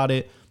feelings about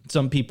it.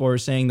 Some people are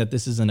saying that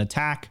this is an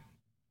attack.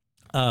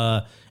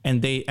 And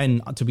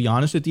to be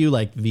honest with you,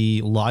 like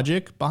the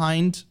logic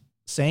behind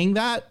saying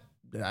that,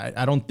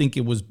 I don't think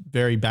it was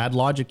very bad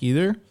logic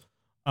either.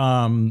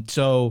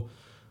 So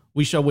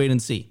we shall wait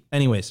and see.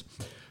 Anyways,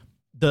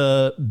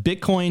 the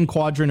Bitcoin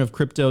quadrant of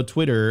crypto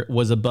Twitter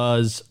was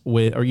abuzz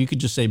with, or you could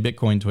just say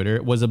Bitcoin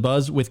Twitter, was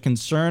abuzz with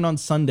concern on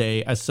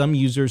Sunday as some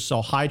users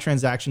saw high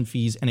transaction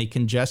fees and a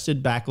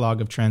congested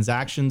backlog of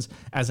transactions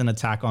as an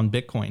attack on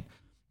Bitcoin.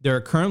 There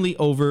are currently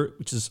over,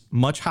 which is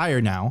much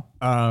higher now.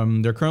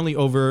 They're currently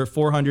over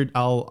 400.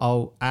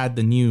 I'll add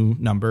the new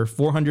number,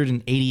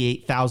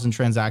 488,000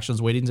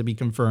 transactions waiting to be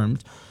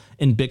confirmed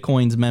in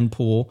Bitcoin's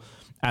mempool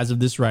as of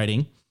this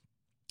writing.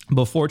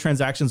 Before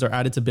transactions are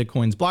added to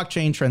Bitcoin's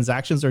blockchain,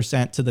 transactions are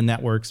sent to the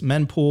network's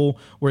mempool,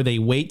 where they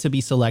wait to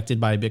be selected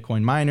by a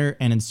Bitcoin miner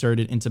and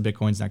inserted into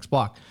Bitcoin's next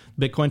block.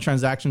 Bitcoin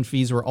transaction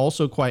fees were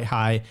also quite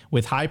high,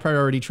 with high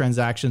priority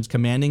transactions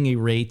commanding a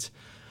rate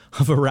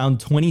of around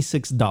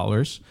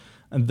 $26.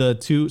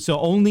 So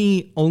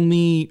only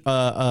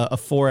a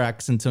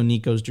 4x until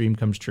Nico's dream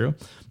comes true.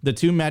 The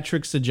two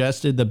metrics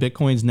suggested the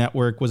Bitcoin's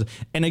network was,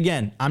 and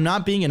again, I'm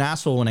not being an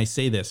asshole when I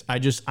say this. I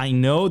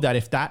know that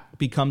if that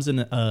becomes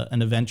an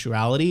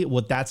eventuality,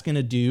 what that's going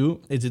to do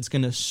is it's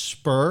going to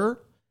spur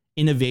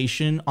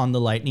innovation on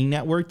the Lightning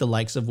Network, the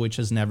likes of which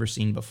has never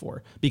seen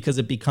before, because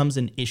it becomes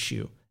an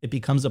issue. It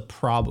becomes a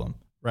problem,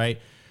 right?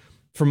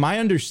 From my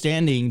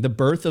understanding, the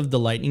birth of the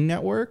Lightning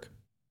Network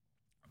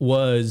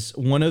was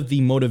one of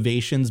the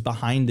motivations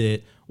behind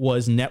it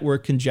was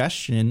network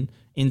congestion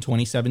in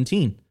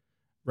 2017,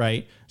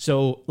 right?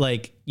 So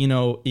like, you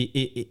know,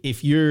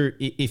 if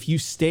you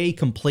stay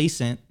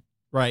complacent,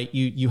 right,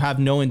 you have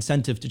no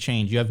incentive to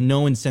change. You have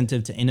no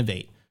incentive to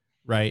innovate,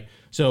 right?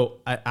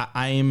 So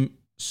I am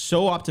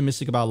so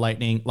optimistic about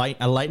Lightning.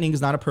 Lightning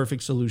is not a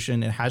perfect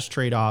solution. It has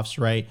trade-offs,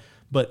 right?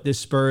 But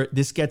this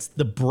gets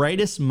the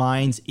brightest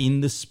minds in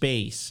the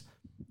space,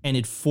 and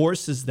it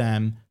forces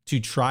them to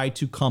try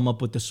to come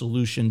up with a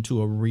solution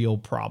to a real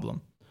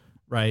problem,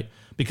 right?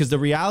 Because the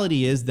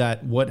reality is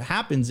that what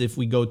happens if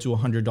we go to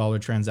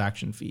 $100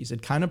 transaction fees,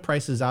 it kind of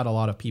prices out a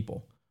lot of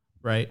people,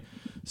 right?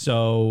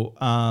 So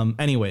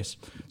anyways,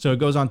 so it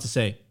goes on to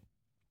say,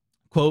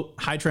 quote,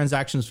 high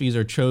transactions fees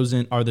are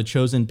the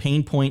chosen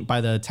pain point by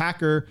the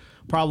attacker,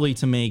 probably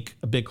to make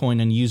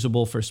Bitcoin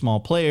unusable for small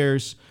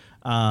players.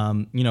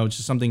 It's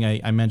just something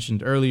I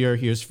mentioned earlier.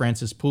 Here's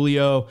Francis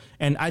Pulio.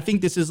 And I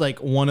think this is like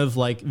one of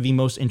like the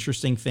most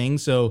interesting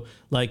things. So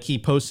like he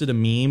posted a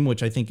meme,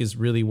 which I think is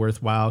really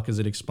worthwhile because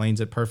it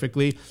explains it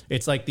perfectly.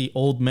 It's like the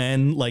old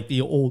men, like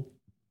the old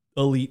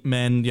elite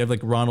men. You have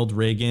like Ronald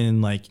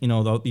Reagan, like, you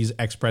know, these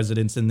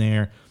ex-presidents in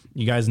there.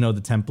 You guys know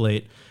the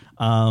template.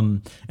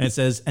 And it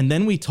says, and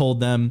then we told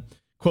them,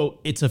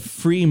 quote, it's a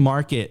free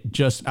market,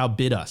 just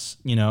outbid us,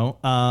 you know?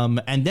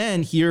 And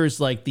then here's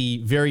like the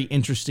very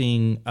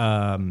interesting,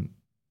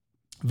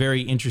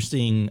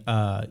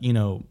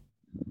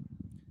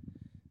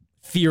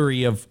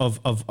 theory of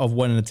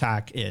what an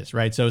attack is,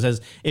 right? So it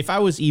says, if I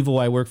was evil,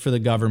 I work for the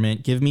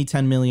government, give me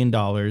 $10 million,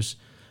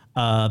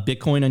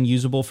 Bitcoin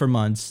unusable for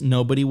months,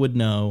 nobody would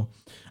know.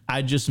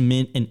 I just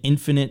mint an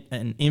infinite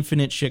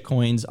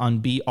shitcoins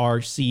on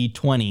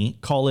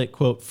BRC20, call it,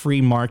 quote,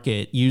 free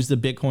market, use the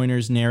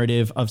Bitcoiners'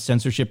 narrative of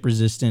censorship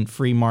resistant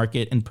free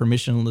market and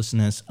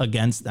permissionlessness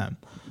against them.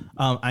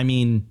 I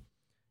mean,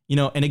 you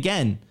know, and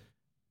again,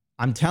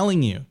 I'm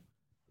telling you,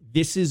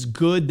 this is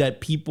good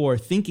that people are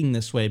thinking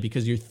this way,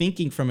 because you're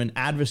thinking from an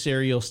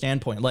adversarial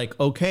standpoint. Like,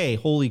 okay,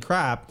 holy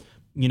crap,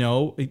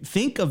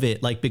 think of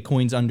it like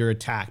Bitcoin's under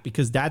attack,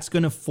 because that's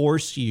going to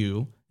force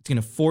you. It's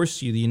going to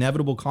force you. The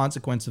inevitable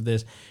consequence of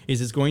this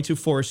is it's going to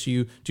force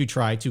you to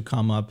try to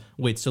come up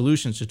with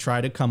solutions, to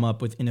try to come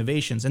up with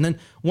innovations. And then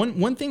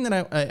one thing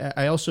that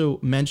I also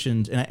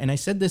mentioned, and I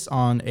said this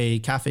on a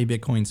Cafe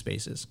Bitcoin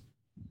Spaces.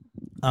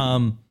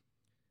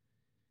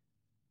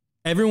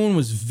 Everyone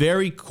was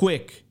very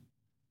quick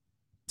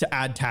to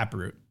add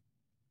Taproot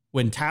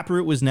when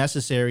Taproot was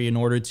necessary in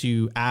order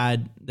to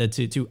add this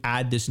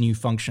new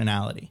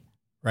functionality,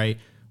 right?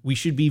 We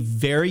should be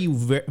very,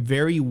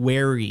 very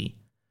wary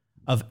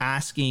of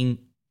asking,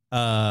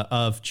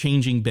 of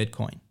changing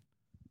Bitcoin.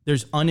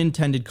 There's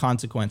unintended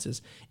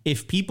consequences.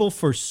 If people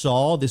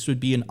foresaw this would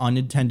be an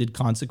unintended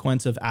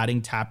consequence of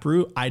adding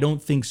Taproot, I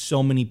don't think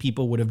so many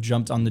people would have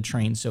jumped on the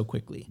train so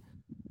quickly,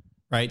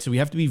 right? So we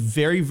have to be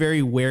very,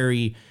 very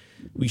wary.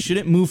 We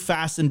shouldn't move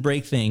fast and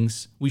break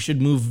things. We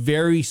should move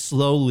very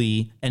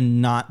slowly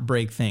and not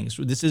break things.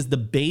 This is the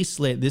base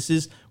layer.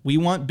 We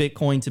want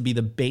Bitcoin to be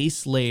the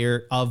base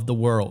layer of the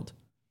world,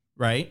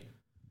 right?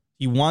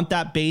 You want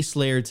that base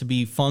layer to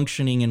be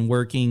functioning and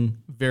working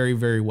very,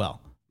 very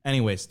well.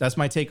 Anyways, that's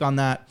my take on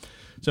that.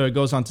 So it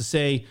goes on to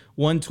say,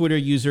 one Twitter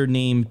user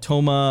named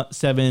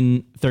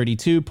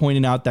Toma732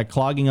 pointed out that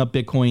clogging up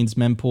Bitcoin's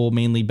mempool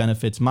mainly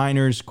benefits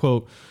miners,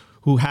 quote,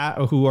 who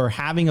are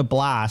having a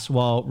blast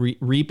while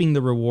reaping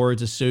the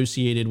rewards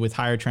associated with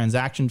higher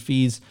transaction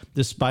fees,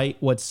 despite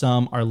what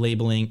some are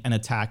labeling an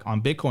attack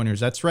on Bitcoiners.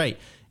 That's right.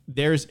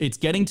 It's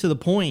getting to the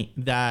point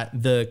that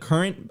the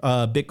current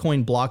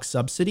Bitcoin block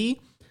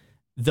subsidy,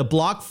 the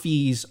block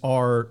fees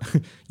are,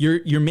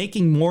 you're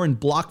making more in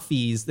block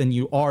fees than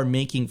you are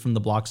making from the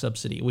block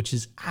subsidy, which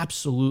is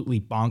absolutely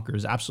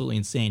bonkers, absolutely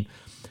insane.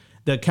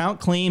 The account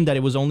claimed that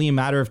it was only a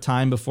matter of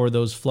time before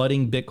those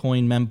flooding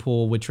Bitcoin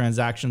mempool with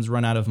transactions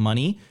run out of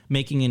money,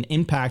 making an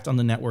impact on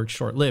the network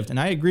short-lived. And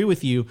I agree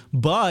with you,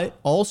 but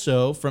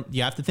also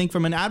you have to think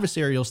from an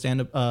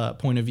adversarial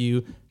point of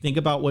view. Think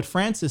about what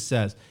Francis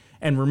says.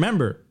 And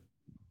remember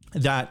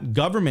that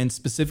government,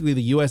 specifically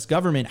the US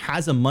government,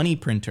 has a money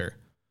printer.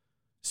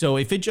 So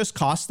if it just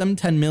costs them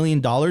 $10 million,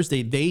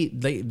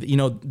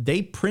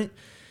 they print.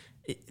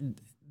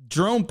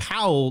 Jerome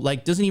Powell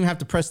doesn't even have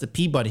to press the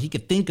P button. He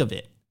could think of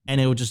it, and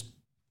it would just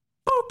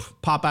boop,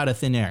 pop out of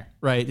thin air,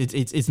 right?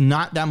 It's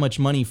not that much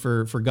money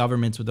for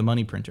governments with a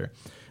money printer.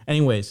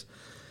 Anyways,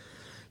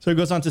 so it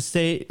goes on to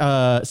say,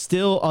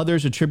 still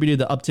others attributed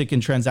the uptick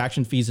in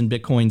transaction fees in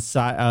Bitcoin's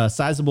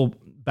sizable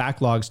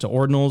backlogs to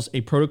ordinals, a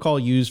protocol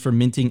used for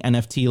minting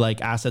NFT-like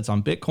assets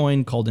on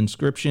Bitcoin called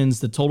inscriptions.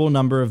 The total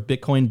number of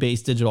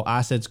Bitcoin-based digital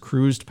assets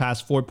cruised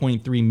past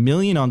 4.3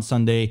 million on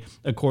Sunday,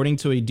 according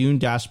to a Dune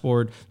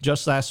dashboard.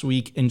 Just last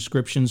week,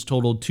 inscriptions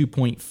totaled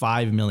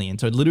 2.5 million.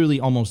 So it literally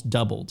almost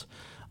doubled.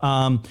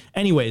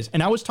 Anyways,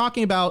 and I was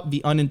talking about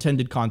the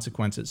unintended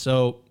consequences.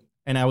 So,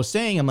 and I was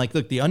saying, I'm like,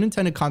 look, the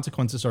unintended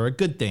consequences are a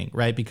good thing,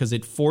 right? Because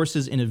it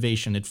forces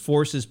innovation. It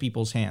forces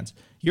people's hands.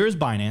 Here's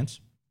Binance,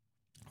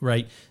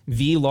 right?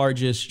 The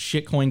largest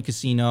shitcoin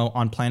casino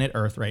on planet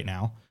Earth right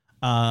now.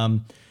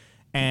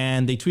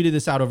 And they tweeted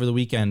this out over the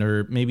weekend,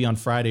 or maybe on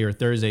Friday or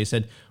Thursday,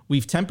 said,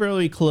 we've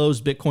temporarily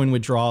closed Bitcoin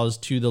withdrawals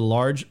to the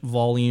large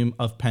volume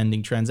of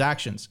pending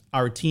transactions.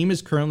 Our team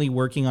is currently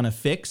working on a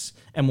fix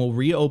and will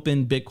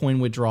reopen Bitcoin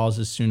withdrawals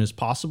as soon as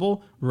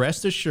possible.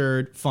 Rest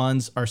assured,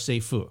 funds are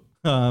safe.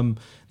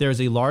 There's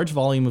a large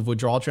volume of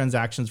withdrawal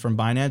transactions from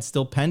Binance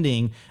still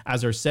pending,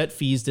 as our set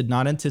fees did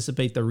not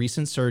anticipate the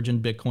recent surge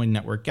in Bitcoin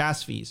network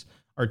gas fees.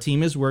 Our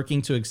team is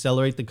working to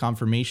accelerate the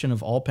confirmation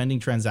of all pending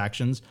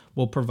transactions.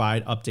 We'll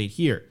provide update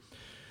here.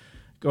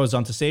 Goes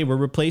on to say, we're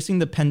replacing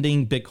the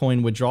pending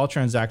Bitcoin withdrawal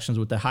transactions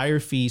with a higher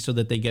fee so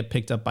that they get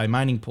picked up by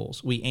mining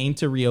pools. We aim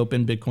to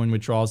reopen Bitcoin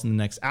withdrawals in the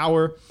next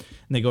hour.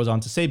 And it goes on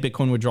to say,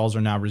 Bitcoin withdrawals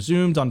are now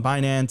resumed on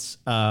Binance.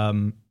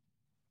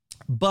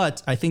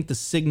 But I think the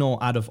signal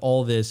out of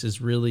all this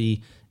is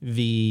really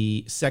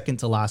the second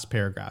to last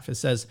paragraph. It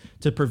says,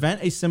 to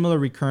prevent a similar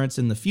recurrence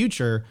in the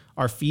future,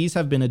 our fees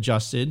have been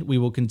adjusted. We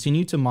will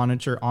continue to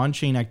monitor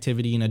on-chain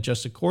activity and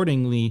adjust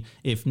accordingly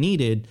if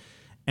needed.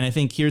 And I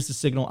think here's the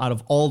signal out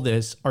of all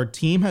this. Our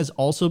team has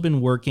also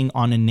been working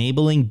on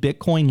enabling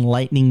Bitcoin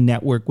Lightning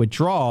Network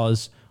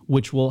withdrawals,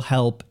 which will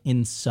help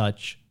in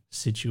such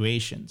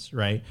situations,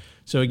 right?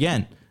 So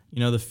again,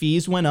 the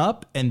fees went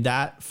up, and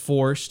that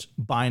forced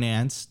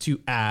Binance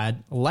to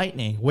add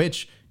Lightning,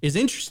 which is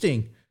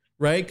interesting,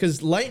 right?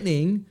 Because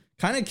Lightning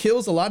kind of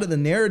kills a lot of the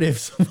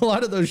narratives of a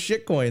lot of those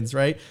shit coins,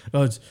 right?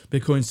 Oh,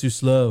 Bitcoin's too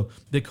slow.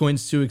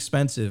 Bitcoin's too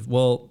expensive.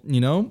 Well,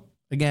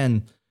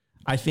 again,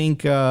 I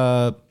think,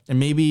 and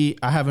maybe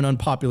I have an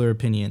unpopular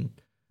opinion.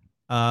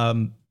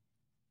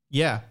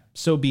 Yeah,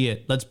 so be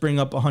it. Let's bring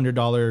up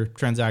 $100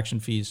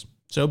 transaction fees.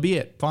 So be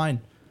it.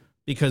 Fine.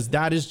 Because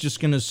that is just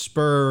going to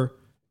spur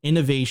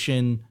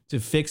innovation to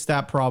fix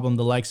that problem,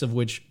 the likes of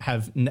which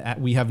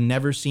we have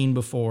never seen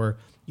before.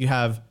 We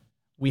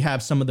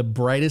have some of the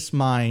brightest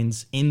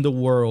minds in the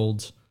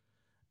world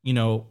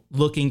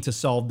looking to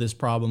solve this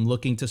problem,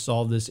 looking to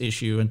solve this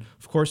issue. And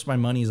of course, my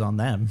money's on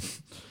them,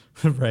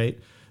 right?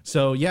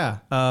 So yeah,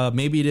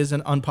 maybe it is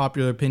an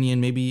unpopular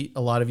opinion. Maybe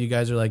a lot of you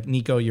guys are like,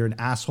 Nico, you're an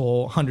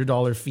asshole,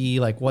 $100 fee.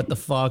 Like, what the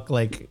fuck?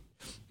 Like,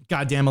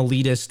 goddamn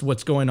elitist,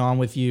 what's going on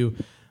with you?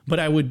 But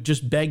I would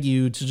just beg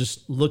you to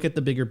just look at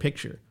the bigger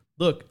picture.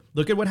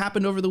 Look at what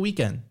happened over the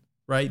weekend,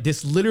 right?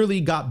 This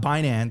literally got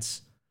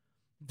Binance,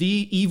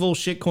 the evil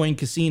shitcoin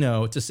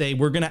casino, to say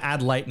we're going to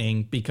add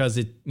Lightning because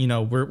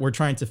we're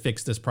trying to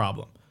fix this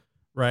problem,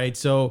 right?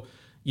 So,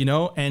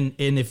 and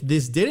if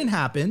this didn't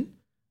happen,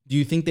 do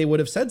you think they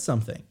would have said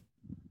something,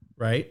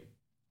 right?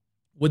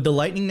 Would the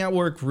Lightning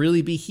Network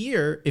really be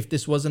here if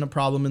this wasn't a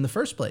problem in the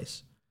first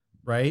place,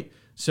 right?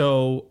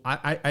 So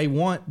I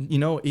want,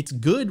 it's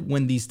good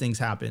when these things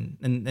happen,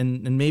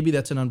 and maybe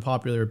that's an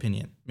unpopular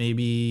opinion.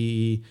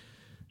 Maybe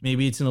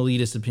it's an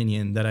elitist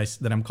opinion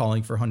that I'm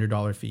calling for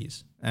 $100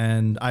 fees.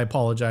 And I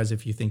apologize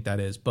if you think that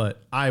is,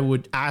 but I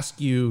would ask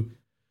you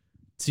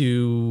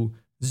to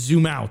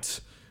zoom out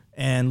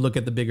and look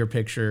at the bigger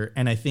picture.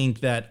 And I think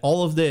that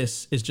all of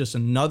this is just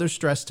another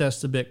stress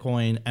test of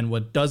Bitcoin, and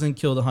what doesn't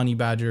kill the honey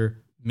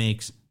badger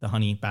makes the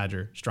honey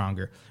badger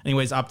stronger.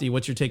 Anyways, Opti,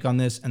 what's your take on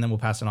this? And then we'll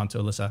pass it on to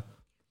Alyssa.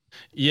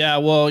 Yeah,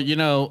 well,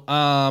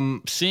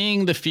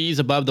 seeing the fees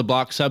above the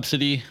block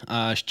subsidy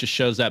just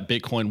shows that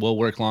Bitcoin will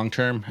work long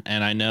term.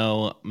 And I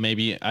know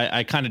maybe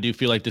I kind of do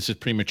feel like this is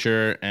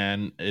premature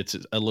and it's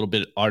a little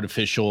bit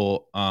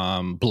artificial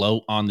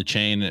bloat on the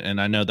chain. And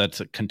I know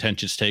that's a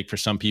contentious take for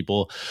some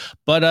people,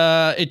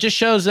 but it just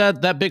shows that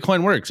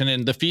Bitcoin works. And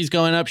then the fees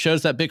going up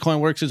shows that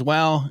Bitcoin works as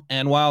well.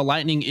 And while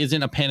Lightning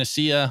isn't a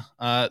panacea,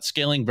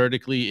 scaling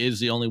vertically is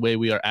the only way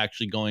we are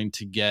actually going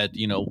to get,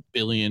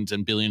 billions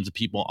and billions of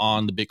people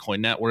on the Bitcoin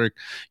network.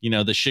 The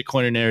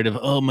shitcoiner narrative,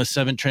 my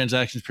 7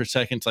 transactions per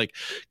second. It's like,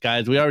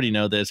 guys, we already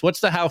know this. What's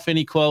the Hal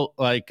Finney quote?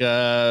 Like,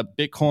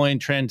 Bitcoin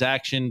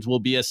transactions will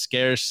be as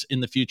scarce in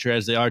the future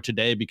as they are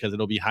today because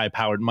it'll be high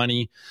powered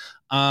money.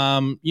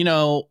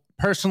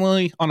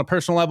 Personally, on a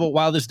personal level,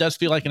 while this does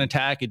feel like an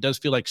attack, it does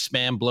feel like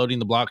spam bloating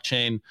the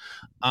blockchain.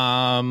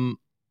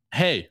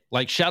 Hey,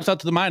 like, shouts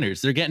out to the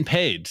miners. They're getting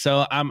paid.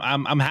 So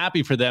I'm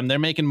happy for them. They're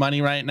making money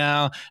right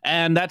now.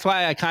 And that's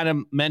why I kind of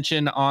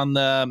mentioned on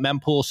the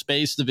mempool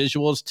space, the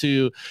visuals,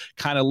 to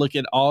kind of look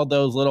at all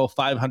those little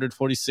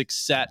 546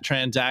 sat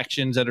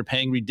transactions that are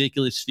paying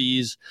ridiculous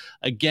fees.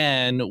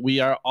 Again, we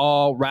are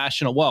all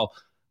rational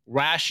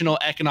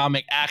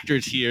economic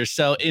actors here.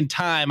 So in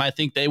time, I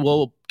think they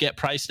will get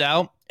priced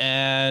out.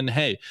 And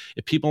hey,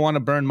 if people want to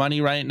burn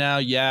money right now,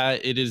 yeah,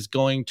 it is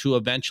going to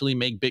eventually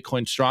make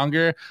Bitcoin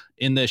stronger.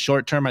 In the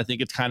short term, I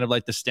think it's kind of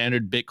like the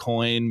standard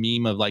Bitcoin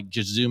meme of like,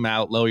 just zoom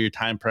out, lower your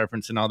time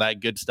preference and all that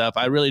good stuff.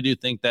 I really do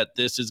think that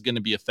this is going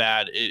to be a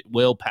fad. It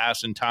will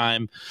pass in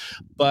time.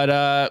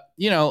 But,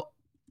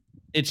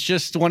 it's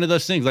just one of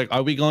those things. Like,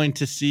 are we going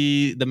to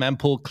see the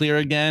mempool clear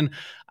again?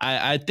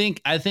 I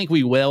think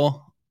we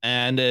will.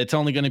 And it's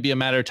only going to be a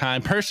matter of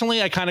time.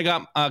 Personally, I kind of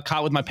got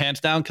caught with my pants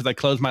down because I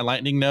closed my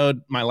Lightning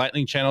node. My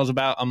Lightning channel is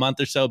about a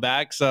month or so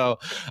back. So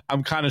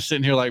I'm kind of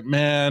sitting here like,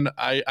 man,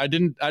 I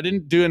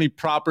didn't do any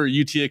proper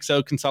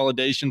UTXO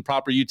consolidation,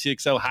 proper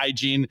UTXO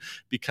hygiene,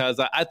 because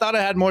I thought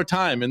I had more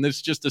time. And this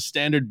is just a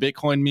standard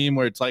Bitcoin meme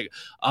where it's like,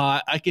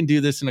 I can do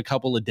this in a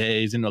couple of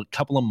days, in a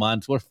couple of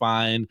months, we're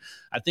fine.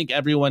 I think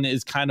everyone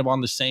is kind of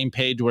on the same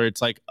page where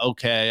it's like,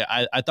 okay,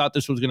 I thought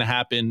this was going to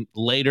happen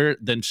later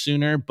than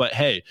sooner, but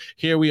hey,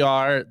 here we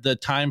are. The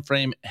time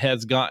frame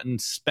has gotten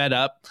sped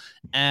up,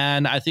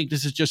 and I think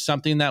this is just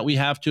something that we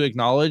have to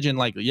acknowledge and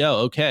like,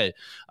 okay.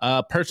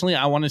 Personally,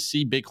 I want to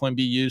see Bitcoin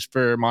be used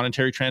for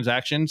monetary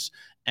transactions.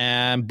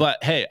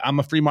 But hey, I'm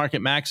a free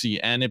market maxi,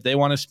 and if they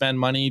want to spend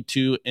money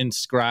to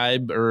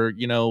inscribe or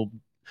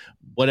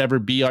whatever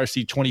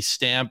BRC20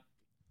 stamp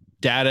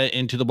data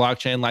into the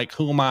blockchain, like,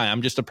 who am I?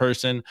 I'm just a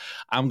person.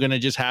 I'm gonna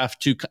just have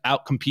to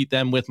outcompete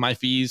them with my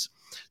fees.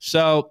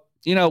 So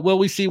will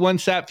we see 1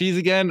 sat fees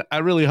again? I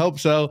really hope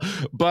so.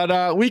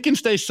 But we can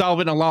stay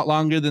solvent a lot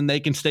longer than they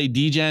can stay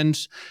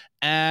degens.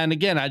 And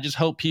again, I just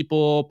hope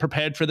people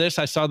prepared for this.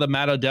 I saw the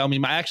Matt Odell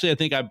meme. I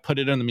think I put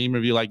it in the meme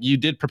review. Like, you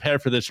did prepare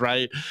for this,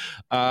 right?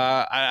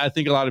 I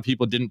think a lot of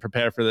people didn't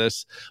prepare for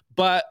this.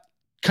 But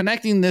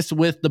connecting this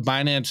with the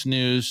Binance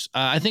news,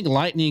 I think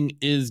Lightning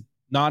is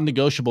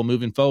non-negotiable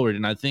moving forward.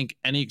 And I think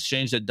any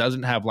exchange that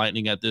doesn't have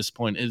Lightning at this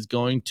point is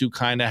going to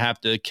kind of have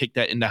to kick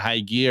that into high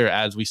gear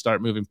as we start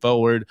moving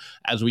forward.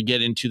 As we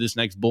get into this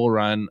next bull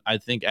run, I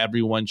think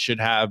everyone should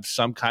have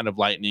some kind of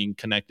Lightning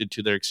connected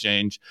to their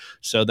exchange,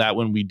 so that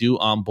when we do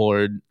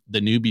onboard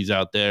the newbies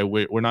out there,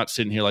 we're not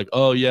sitting here like,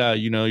 oh yeah,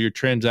 your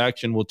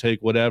transaction will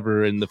take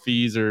whatever and the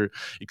fees are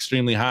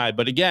extremely high.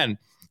 But again,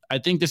 I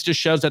think this just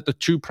shows that the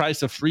true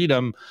price of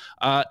freedom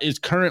is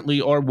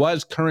currently, or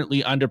was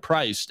currently,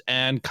 underpriced.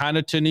 And kind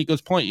of to Nico's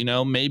point,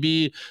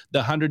 maybe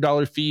the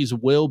 $100 fees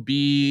will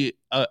be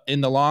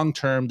in the long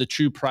term the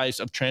true price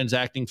of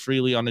transacting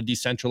freely on a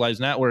decentralized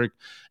network.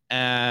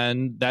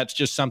 and that's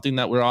just something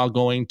that we're all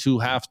going to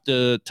have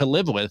to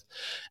live with.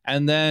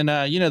 And then,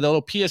 the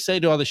little PSA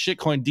to all the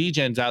shitcoin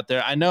degens out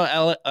there. I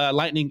know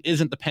Lightning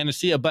isn't the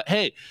panacea, but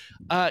hey,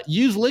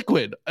 use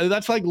Liquid.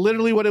 That's like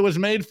literally what it was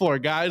made for,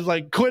 guys.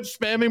 Like, quit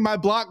spamming my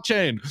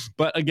blockchain.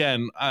 But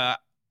again,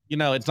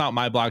 it's not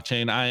my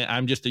blockchain.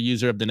 I'm just a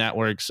user of the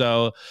network.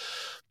 So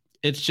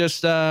it's just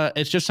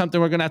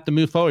something we're going to have to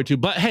move forward to.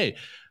 But hey,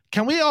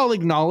 can we all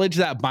acknowledge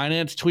that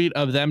Binance tweet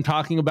of them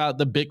talking about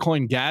the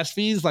Bitcoin gas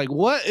fees? Like,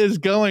 what is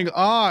going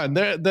on?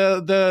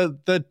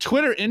 The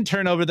Twitter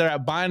intern over there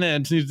at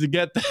Binance needs to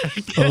get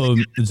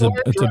that. It's a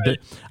bit.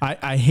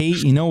 I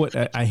hate,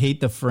 I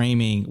hate the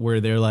framing where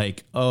they're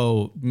like,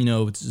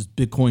 it's just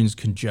Bitcoin's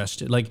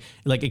congested. Like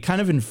it kind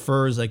of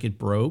infers like it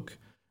broke,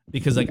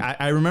 because like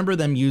I remember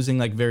them using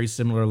like very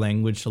similar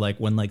language to like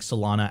when like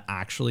Solana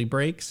actually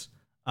breaks.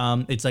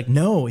 It's like,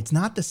 no, it's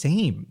not the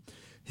same.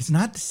 It's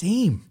not the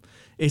same.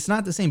 It's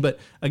not the same. But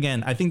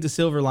again, I think the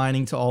silver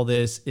lining to all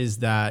this is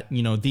that,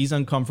 these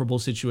uncomfortable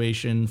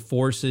situation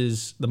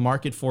forces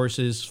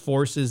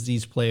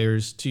these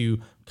players to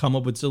come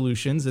up with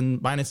solutions.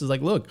 And Binance is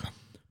like, look,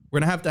 we're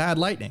going to have to add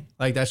Lightning.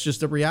 Like, that's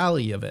just the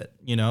reality of it,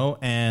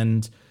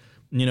 and,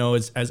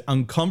 as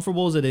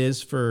uncomfortable as it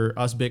is for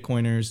us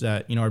Bitcoiners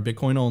that, are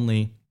Bitcoin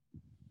only,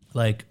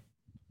 like,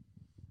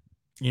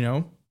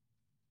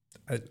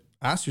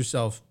 ask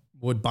yourself,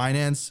 would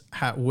Binance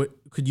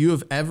could you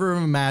have ever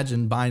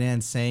imagined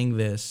Binance saying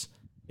this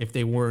if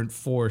they weren't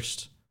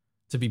forced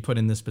to be put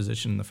in this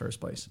position in the first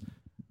place,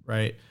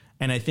 right?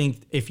 And I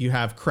think if you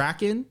have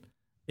Kraken,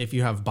 if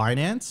you have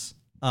Binance,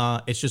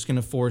 it's just going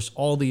to force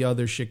all the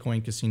other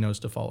shitcoin casinos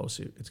to follow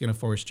suit. It's going to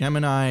force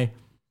Gemini.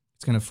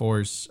 It's going to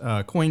force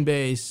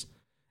Coinbase.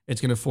 It's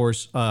going to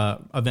force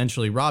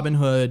eventually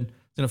Robinhood.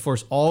 It's going to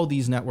force all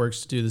these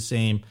networks to do the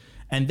same.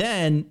 And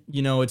then,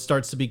 it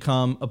starts to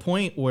become a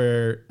point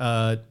where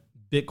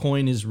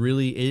Bitcoin is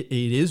really,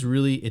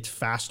 it's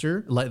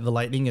faster. The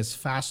Lightning is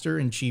faster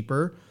and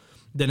cheaper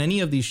than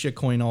any of these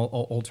shitcoin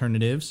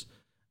alternatives.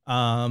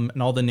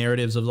 And all the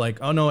narratives of like,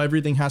 oh no,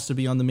 everything has to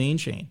be on the main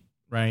chain,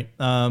 right?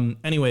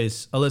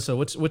 Anyways, Alyssa,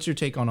 what's your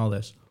take on all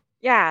this?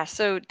 Yeah,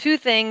 so two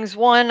things.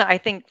 One, I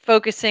think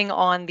focusing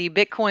on the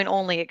Bitcoin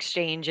only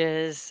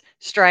exchanges,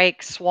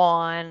 Strike,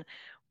 Swan.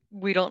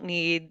 We don't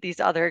need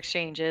these other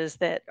exchanges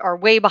that are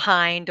way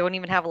behind, don't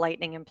even have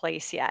Lightning in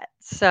place yet.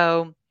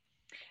 So,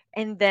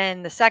 and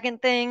then the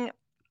second thing,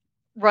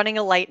 running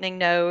a Lightning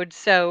node.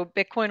 So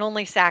Bitcoin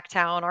only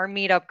Sacktown, our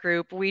meetup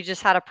group, we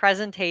just had a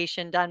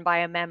presentation done by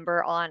a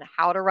member on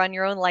how to run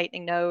your own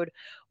Lightning node.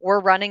 We're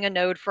running a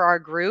node for our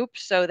group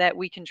so that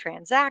we can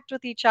transact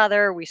with each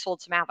other. We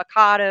sold some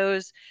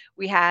avocados.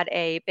 We had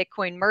a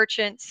Bitcoin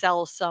merchant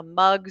sell some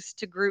mugs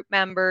to group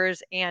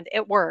members, and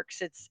it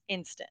works. It's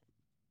instant.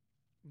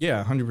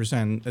 Yeah,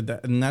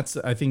 100%. And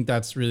I think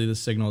that's really the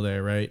signal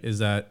there, right? Is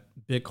that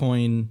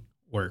Bitcoin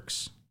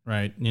works,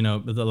 right?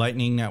 The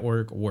Lightning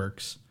Network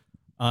works.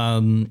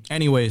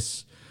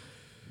 Anyways,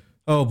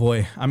 oh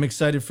boy, I'm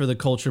excited for the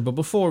culture. But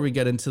before we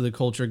get into the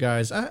culture,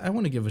 guys, I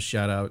want to give a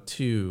shout out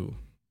to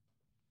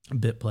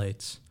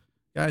BitPlates.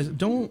 Guys,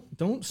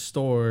 don't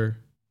store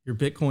your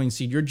Bitcoin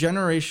seed, your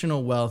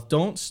generational wealth.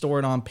 Don't store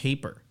it on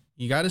paper.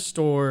 You got to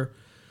store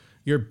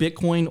your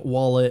Bitcoin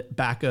wallet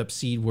backup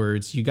seed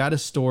words. You got to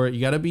store it.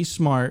 You got to be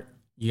smart.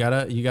 You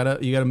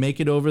gotta make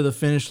it over the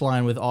finish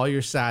line with all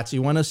your sats.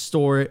 You want to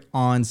store it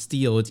on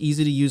steel. It's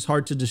easy to use,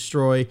 hard to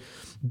destroy.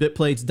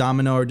 BitPlates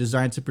Domino are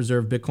designed to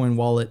preserve Bitcoin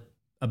wallet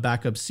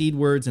backup seed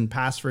words and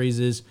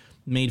passphrases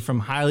made from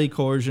highly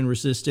corrosion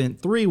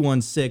resistant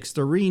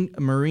 316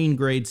 marine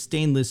grade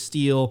stainless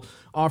steel,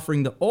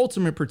 offering the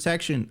ultimate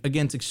protection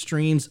against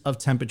extremes of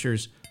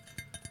temperatures.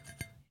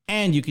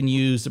 And you can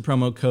use the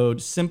promo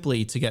code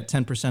SIMPLY to get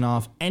 10%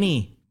 off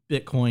any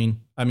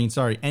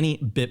any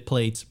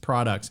BitPlates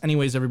products.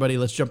 Anyways, everybody,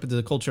 let's jump into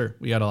the culture.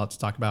 We got a lot to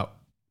talk about.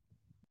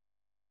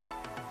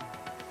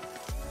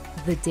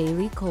 The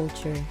Daily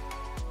Culture.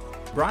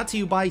 Brought to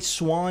you by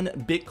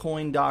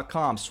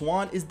SwanBitcoin.com.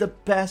 Swan is the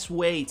best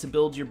way to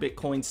build your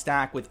Bitcoin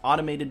stack with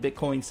automated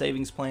Bitcoin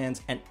savings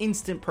plans and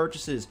instant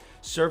purchases,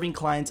 serving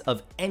clients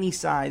of any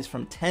size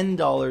from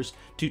 $10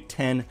 to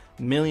 $10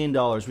 million.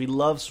 We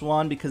love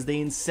Swan because they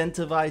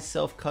incentivize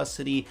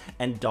self-custody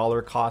and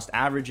dollar cost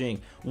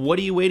averaging. What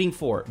are you waiting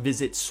for?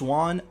 Visit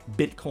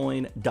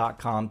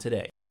SwanBitcoin.com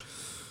today.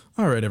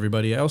 All right,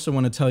 everybody. I also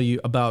want to tell you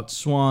about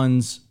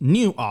Swan's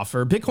new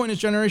offer. Bitcoin is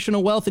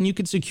generational wealth, and you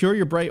can secure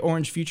your bright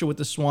orange future with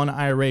the Swan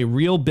IRA.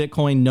 Real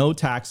Bitcoin, no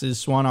taxes.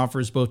 Swan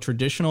offers both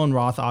traditional and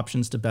Roth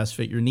options to best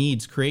fit your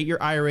needs. Create your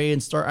IRA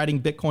and start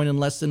adding Bitcoin in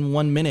less than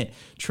 1 minute.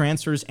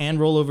 Transfers and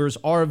rollovers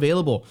are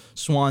available.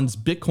 Swan's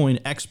Bitcoin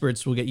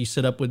experts will get you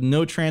set up with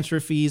no transfer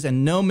fees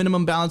and no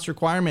minimum balance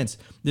requirements.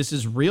 This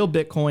is real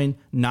Bitcoin,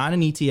 not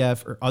an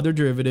ETF or other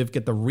derivative.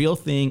 Get the real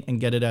thing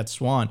and get it at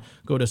Swan.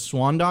 Go to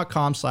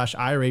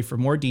swan.com/IRA for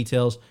more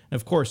details. And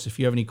of course, if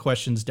you have any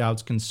questions,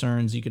 doubts,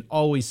 concerns, you can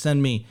always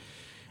send me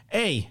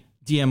a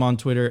DM on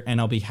Twitter and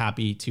I'll be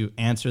happy to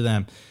answer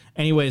them.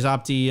 Anyways,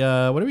 Opti,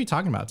 what are we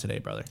talking about today,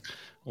 brother?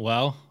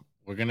 Well,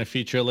 We're going to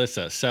feature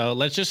Alyssa. So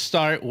let's just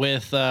start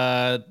with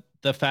the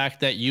fact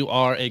that you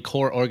are a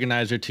core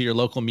organizer to your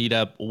local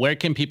meetup. Where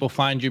can people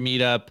find your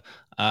meetup?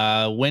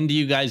 When do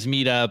you guys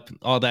meet up?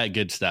 All that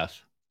good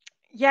stuff.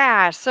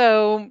 Yeah,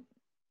 so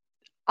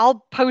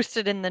I'll post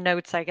it in the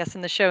notes, I guess,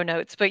 in the show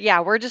notes. But yeah,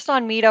 we're just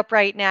on Meetup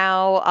right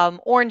now.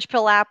 Orange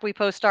Pill app, we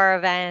post our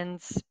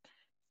events,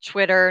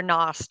 Twitter,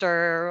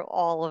 Noster,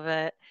 all of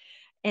it.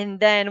 And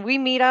then we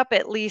meet up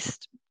at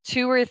least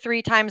 2 or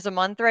 3 times a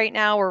month right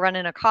now. We're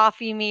running a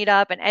coffee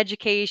meetup, an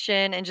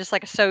education, and just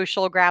like a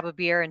social, grab a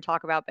beer and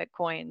talk about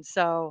Bitcoin.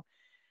 So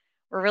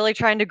we're really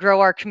trying to grow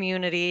our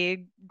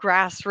community,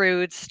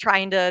 grassroots,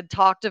 trying to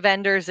talk to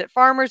vendors at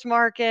farmers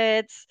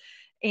markets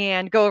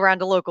and go around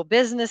to local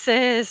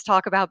businesses,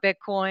 talk about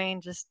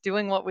Bitcoin, just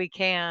doing what we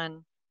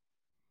can.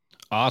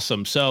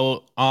 Awesome.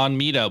 So on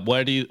Meetup,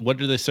 what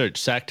do they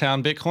search?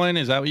 Sacktown Bitcoin?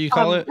 Is that what you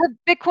call it? We're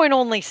Bitcoin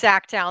only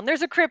Sacktown.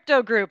 There's a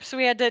crypto group, so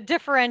we had to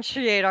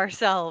differentiate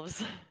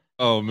ourselves.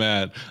 Oh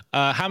man.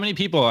 How many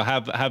people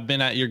have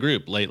been at your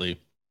group lately?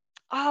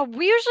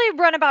 We usually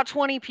run about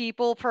 20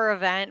 people per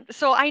event.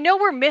 So I know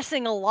we're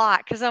missing a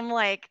lot because I'm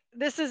like,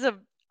 this is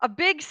a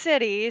big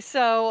city.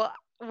 So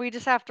we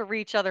just have to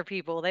reach other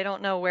people. They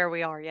don't know where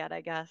we are yet,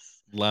 I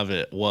guess. Love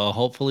it. Well,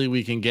 hopefully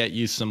we can get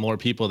you some more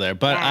people there.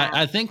 But Yeah.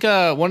 I think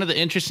one of the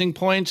interesting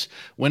points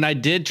when I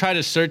did try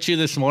to search you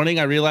this morning,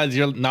 I realized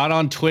you're not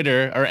on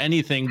Twitter or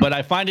anything, but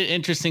I find it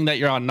interesting that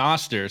you're on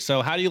Noster.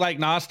 So how do you like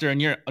Noster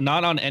and you're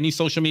not on any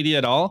social media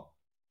at all?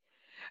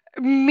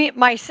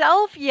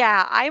 Myself,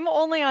 yeah, I'm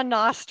only on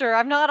Noster.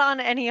 I'm not on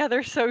any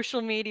other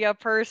social media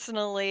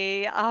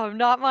personally.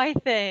 Not my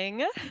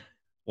thing.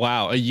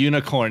 Wow, a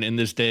unicorn in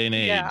this day and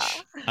Yeah.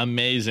 age.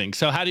 Amazing.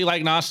 So how do you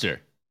like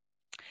Noster?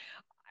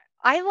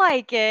 I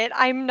like it.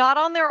 I'm not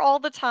on there all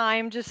the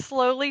time, just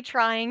slowly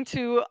trying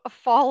to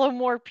follow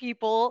more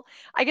people.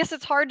 I guess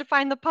it's hard to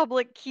find the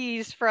public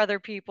keys for other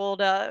people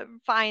to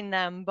find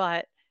them,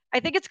 but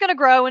I think it's going to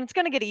grow and it's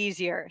going to get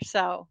easier.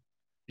 So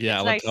Yeah,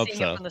 it's let's nice hope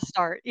seeing it so. from the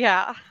start.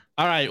 Yeah.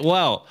 All right.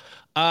 Well,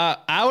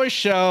 our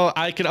show,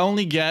 I could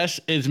only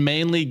guess, is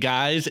mainly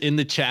guys in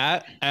the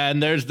chat.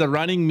 And there's the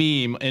running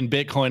meme in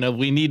Bitcoin of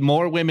we need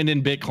more women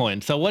in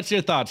Bitcoin. So, what's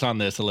your thoughts on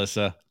this,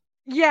 Alyssa?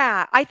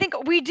 Yeah, I think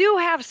we do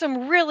have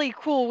some really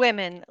cool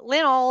women,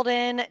 Lynn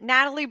Alden,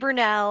 Natalie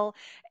Brunell,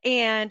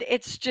 and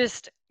it's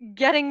just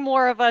getting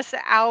more of us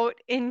out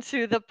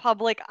into the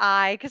public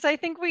eye because I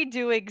think we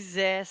do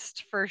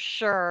exist for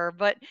sure.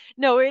 But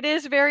no, it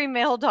is very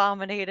male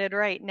dominated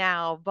right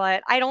now,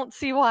 but I don't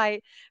see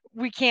why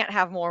we can't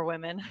have more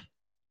women.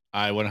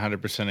 I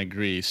 100%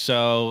 agree.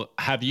 So,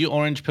 have you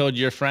orange pilled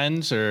your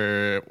friends,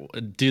 or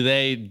do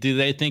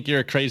they think you're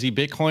a crazy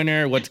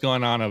Bitcoiner? What's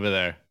going on over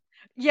there?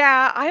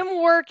 Yeah,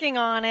 I'm working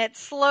on it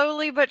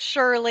slowly but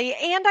surely.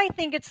 And I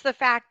think it's the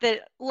fact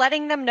that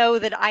letting them know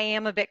that I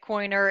am a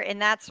Bitcoiner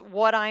and that's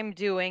what I'm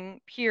doing,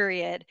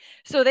 period.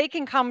 So they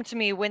can come to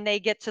me when they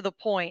get to the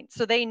point.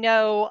 So they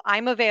know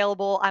I'm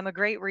available, I'm a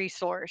great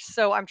resource.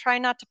 So I'm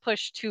trying not to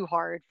push too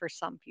hard for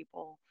some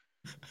people.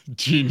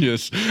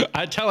 Genius.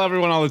 I tell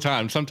everyone all the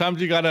time. Sometimes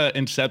you gotta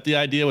accept the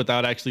idea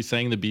without actually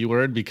saying the B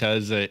word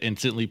because it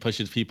instantly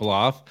pushes people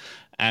off,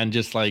 and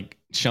just like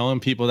showing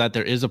people that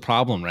there is a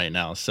problem right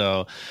now.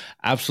 So,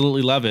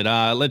 absolutely love it.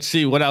 Let's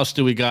see what else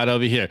do we got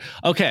over here.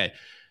 Okay,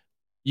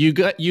 you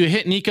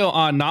hit Nico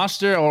on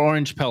Noster or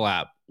Orange Pill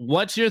app.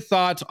 What's your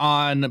thoughts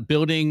on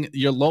building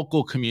your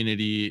local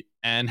community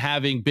and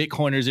having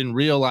Bitcoiners in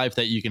real life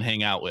that you can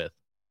hang out with?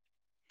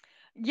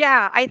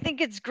 Yeah, I think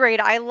it's great.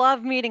 I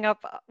love meeting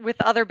up with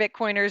other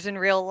Bitcoiners in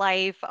real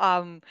life.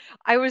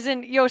 I was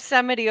in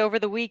Yosemite over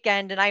the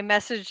weekend and I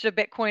messaged a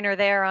Bitcoiner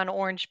there on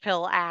Orange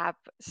Pill app.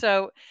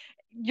 So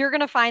you're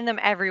going to find them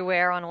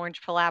everywhere on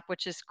Orange Pill app,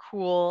 which is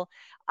cool.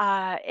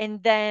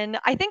 And then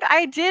I think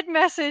I did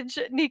message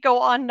Nico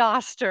on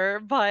Noster,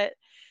 but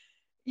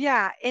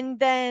yeah. And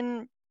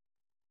then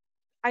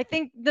I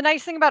think the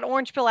nice thing about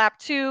Orange Pill app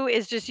too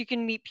is just you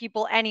can meet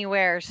people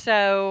anywhere.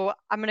 So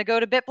I'm gonna go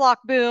to BitBlock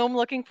Boom.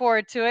 Looking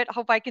forward to it.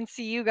 Hope I can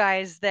see you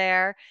guys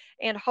there,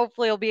 and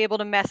hopefully I'll be able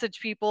to message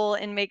people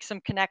and make some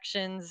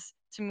connections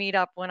to meet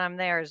up when I'm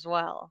there as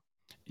well.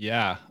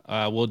 Yeah,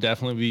 we'll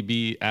definitely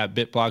be at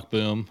BitBlock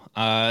Boom.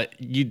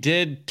 You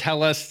did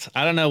tell us,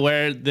 I don't know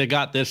where they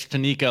got this to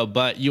Nico,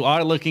 but you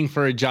are looking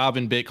for a job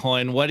in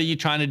Bitcoin. What are you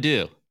trying to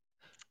do?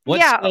 What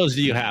Yeah, skills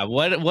do you have?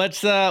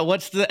 What's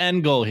the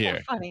end goal so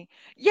here? funny.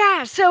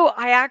 Yeah, so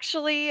I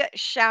actually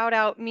shout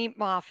out Meat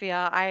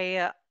Mafia.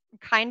 I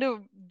kind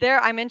of there.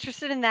 I'm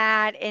interested in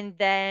that, and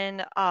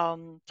then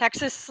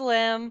Texas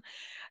Slim.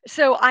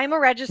 So I'm a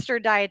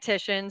registered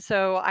dietitian,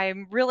 so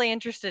I'm really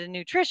interested in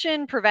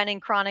nutrition,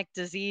 preventing chronic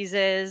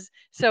diseases.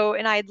 So,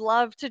 and I'd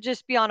love to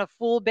just be on a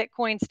full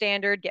Bitcoin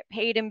standard, get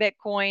paid in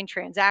Bitcoin,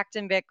 transact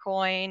in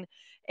Bitcoin,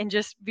 and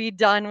just be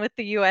done with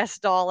the US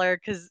dollar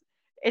because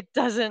it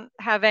doesn't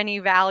have any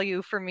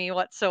value for me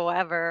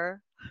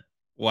whatsoever.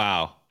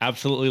 Wow,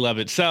 absolutely love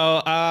it.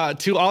 So,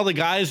 to all the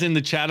guys in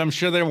the chat, I'm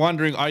sure they're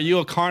wondering, are you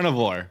a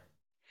carnivore?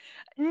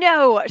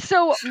 No.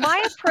 So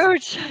my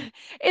approach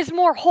is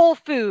more whole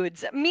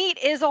foods. Meat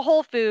is a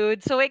whole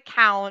food, so it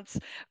counts.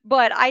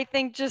 But I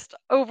think just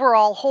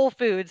overall whole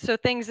foods. So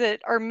things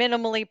that are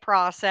minimally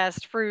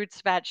processed,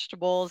 fruits,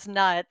 vegetables,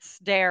 nuts,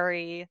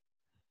 dairy.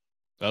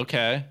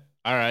 Okay.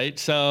 All right.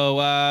 So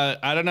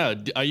I don't know.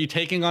 Are you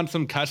taking on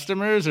some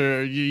customers,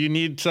 or you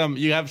need some?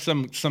 You have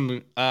some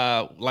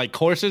like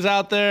courses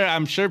out there.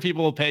 I'm sure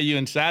people will pay you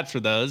in sats for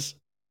those.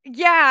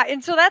 Yeah,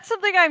 and so that's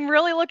something I'm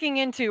really looking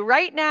into.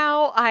 Right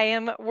now, I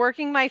am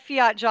working my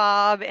fiat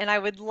job and I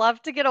would love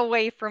to get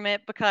away from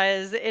it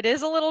because it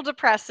is a little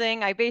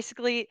depressing. I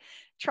basically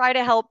try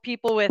to help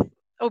people with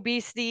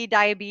obesity,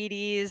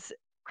 diabetes,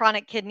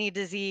 chronic kidney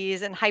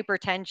disease, and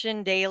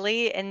hypertension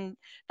daily, and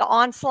the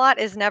onslaught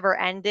is never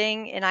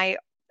ending. And I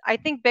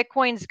think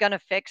Bitcoin's going to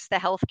fix the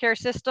healthcare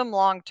system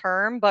long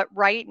term, but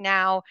right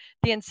now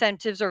the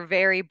incentives are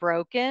very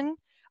broken.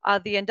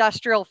 The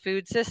industrial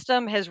food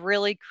system has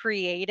really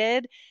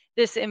created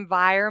this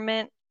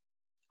environment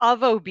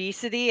of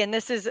obesity, and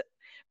this is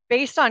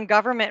based on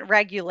government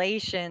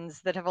regulations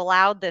that have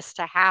allowed this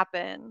to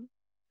happen.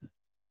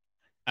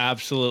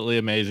 Absolutely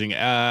amazing.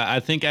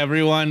 I think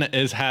everyone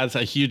has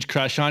a huge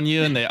crush on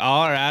you, and they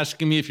all are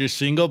asking me if you're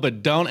single,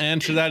 but don't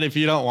answer that if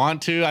you don't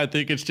want to. I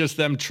think it's just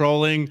them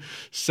trolling.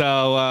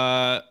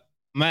 So,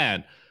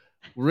 man,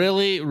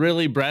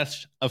 really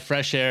breath of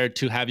fresh air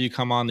to have you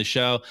come on the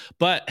show.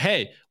 But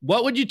hey,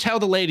 what would you tell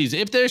the ladies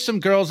if there's some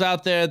girls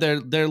out there,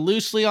 they're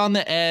loosely on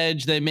the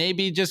edge, they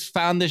maybe just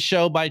found this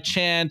show by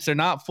chance, they're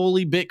not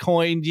fully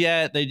Bitcoined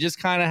yet, they just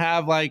kind of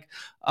have like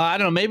I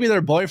don't know, maybe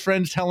their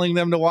boyfriend's telling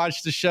them to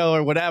watch the show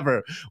or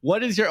whatever.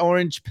 What is your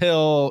orange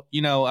pill,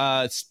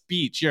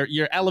 speech,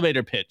 your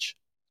elevator pitch?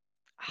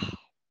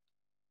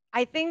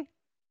 I think,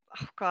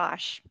 oh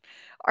gosh.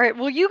 All right,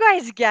 well, you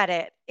guys get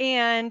it.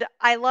 And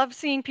I love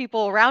seeing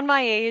people around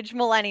my age,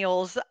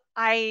 millennials.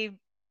 I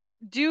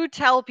do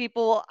tell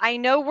people I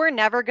know we're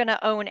never going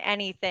to own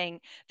anything.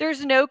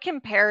 There's no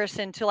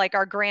comparison to like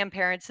our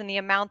grandparents and the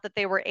amount that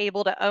they were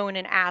able to own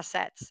in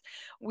assets.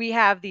 We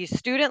have these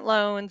student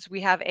loans, we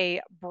have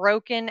a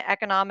broken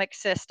economic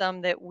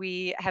system that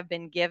we have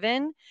been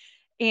given.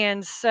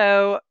 And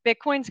so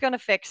Bitcoin's going to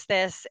fix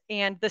this.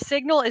 And the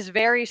signal is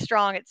very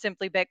strong at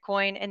Simply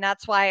Bitcoin. And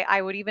that's why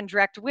I would even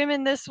direct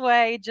women this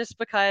way, just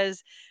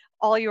because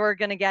all you're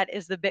going to get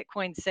is the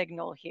Bitcoin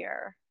signal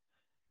here.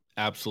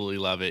 Absolutely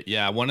love it.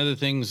 Yeah, one of the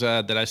things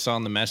that I saw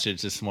in the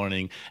message this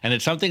morning, and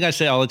it's something I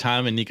say all the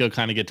time, and Nico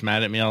kind of gets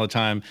mad at me all the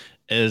time,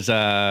 is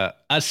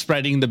us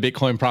spreading the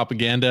Bitcoin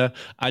propaganda.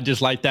 I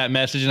just like that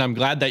message, and I'm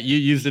glad that you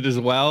used it as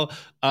well.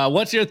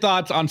 What's your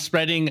thoughts on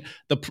spreading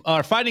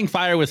fighting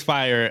fire with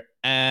fire?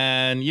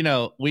 And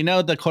we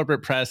know the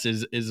corporate press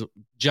is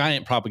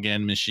giant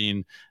propaganda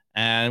machine,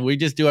 and we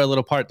just do our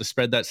little part to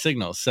spread that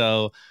signal.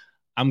 So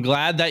I'm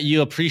glad that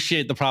you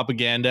appreciate the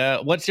propaganda.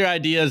 What's your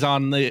ideas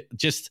on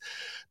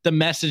the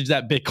message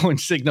that Bitcoin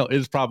signal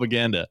is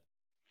propaganda?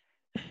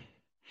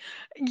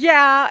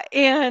 Yeah,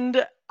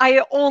 and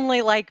I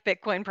only like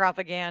Bitcoin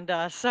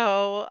propaganda.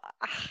 So,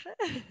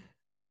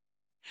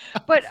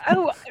 but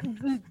oh,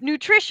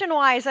 nutrition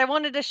wise, I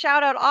wanted to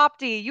shout out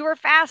Opti. You were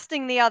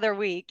fasting the other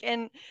week,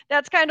 and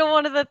that's kind of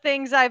one of the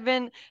things I've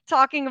been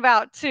talking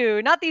about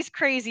too. Not these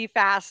crazy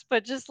fasts,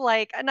 but just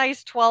like a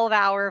nice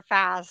 12-hour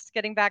fast,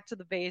 getting back to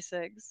the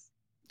basics.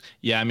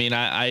 Yeah, I mean,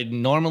 I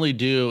normally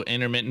do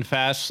intermittent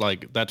fasts.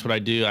 Like that's what I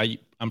do.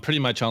 I'm pretty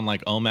much on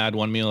like OMAD,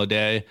 one meal a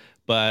day.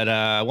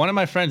 But one of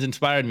my friends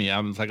inspired me. I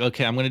was like,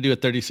 okay, I'm going to do a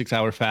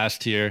 36-hour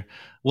fast here.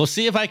 We'll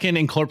see if I can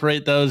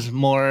incorporate those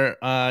more,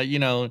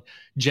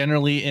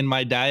 generally in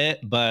my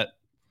diet. But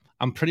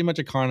I'm pretty much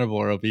a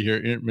carnivore over here,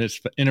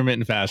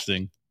 intermittent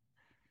fasting.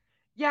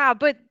 Yeah,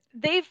 but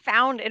they've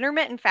found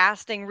intermittent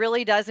fasting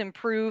really does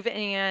improve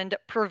and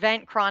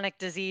prevent chronic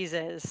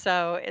diseases.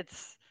 So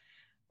it's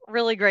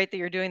really great that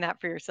you're doing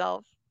that for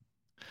yourself.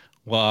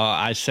 Well,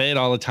 I say it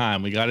all the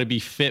time. We got to be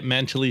fit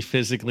mentally,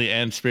 physically,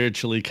 and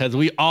spiritually because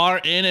we are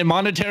in a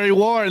monetary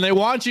war and they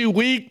want you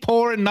weak,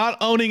 poor, and not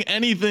owning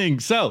anything.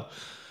 So,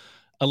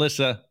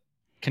 Alyssa,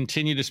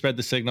 continue to spread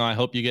the signal. I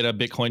hope you get a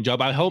Bitcoin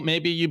job. I hope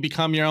maybe you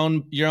become your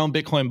own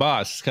Bitcoin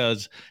boss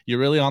because you're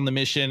really on the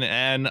mission.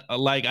 And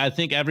like I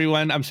think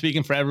I'm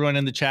speaking for everyone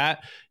in the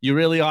chat, you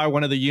really are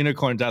one of the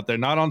unicorns out there,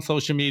 not on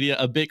social media,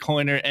 a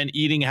Bitcoiner and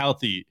eating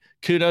healthy.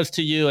 Kudos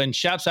to you and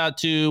shouts out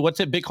to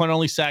Bitcoin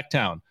only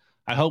Sacktown.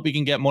 I hope we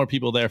can get more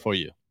people there for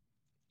you.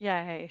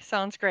 Yay.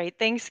 Sounds great.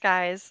 Thanks,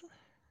 guys.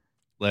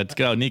 Let's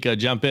go. Nico,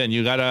 jump in.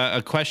 You got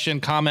a question,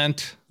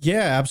 comment? Yeah,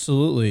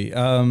 absolutely.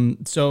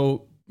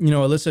 So,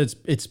 Alyssa,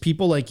 it's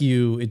people like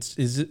you.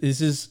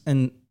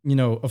 And,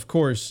 of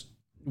course,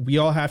 we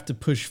all have to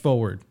push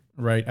forward,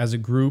 right? As a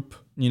group,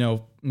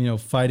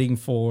 fighting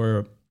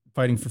for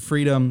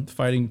freedom,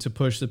 fighting to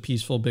push the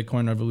peaceful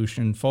Bitcoin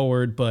revolution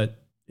forward.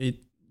 But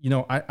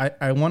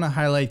I want to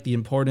highlight the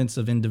importance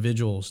of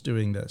individuals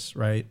doing this,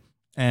 right?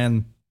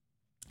 And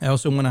I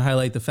also want to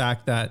highlight the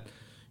fact that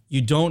you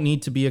don't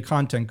need to be a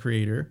content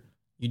creator.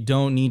 You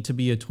don't need to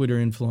be a Twitter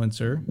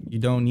influencer. You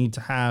don't need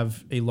to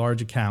have a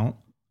large account.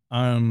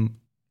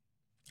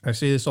 I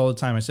say this all the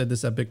time. I said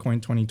this at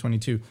Bitcoin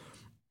 2022.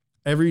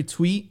 Every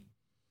tweet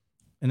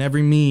and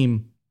every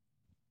meme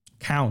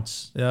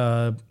counts.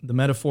 The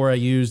metaphor I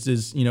used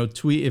is,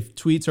 if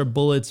tweets are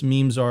bullets,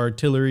 memes are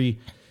artillery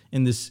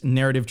in this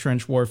narrative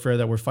trench warfare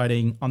that we're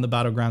fighting on the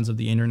battlegrounds of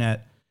the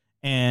internet.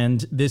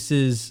 And this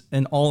is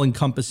an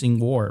all-encompassing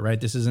war, right?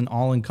 This is an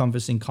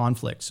all-encompassing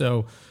conflict.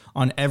 So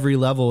on every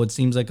level, it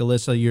seems like,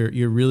 Alyssa,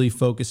 you're really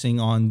focusing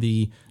on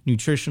the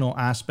nutritional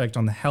aspect,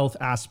 on the health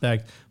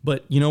aspect.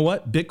 But you know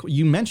what?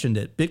 You mentioned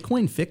it.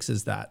 Bitcoin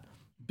fixes that.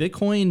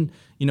 Bitcoin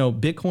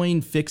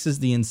fixes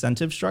the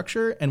incentive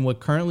structure. And what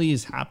currently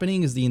is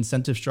happening is the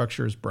incentive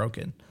structure is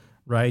broken,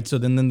 right? So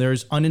then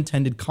there's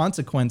unintended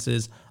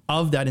consequences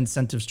of that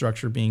incentive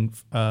structure being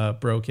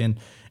broken.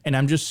 And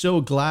I'm just so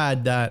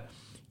glad that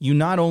you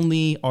not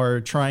only are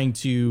trying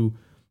to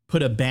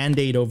put a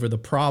Band-Aid over the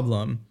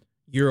problem,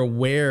 you're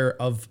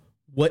aware of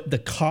what the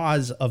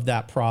cause of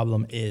that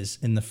problem is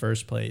in the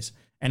first place.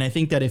 And I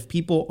think that if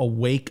people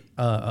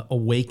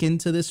awaken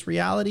to this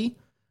reality,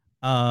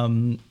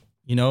 I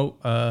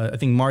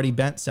think Marty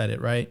Bent said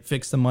it, right?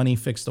 Fix the money,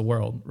 fix the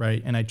world,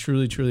 right? And I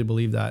truly, truly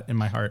believe that in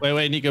my heart.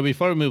 Wait, Nico,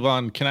 before we move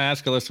on, can I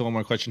ask Alyssa one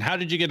more question? How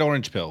did you get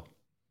orange pill?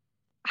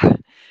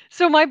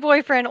 So my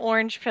boyfriend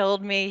orange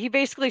pilled me. He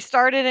basically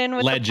started in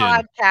with the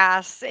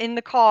podcasts in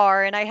the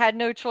car, and I had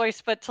no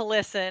choice but to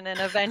listen. And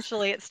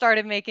eventually, it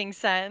started making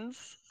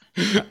sense.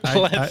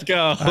 Let's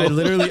go. I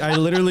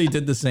literally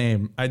did the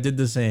same. I did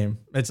the same.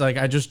 It's like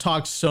I just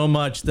talked so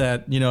much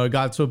that it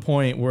got to a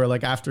point where,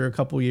 like, after a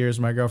couple years,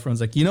 my girlfriend's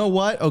like, you know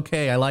what?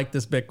 Okay, I like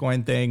this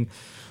Bitcoin thing.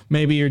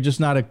 Maybe you're just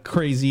not a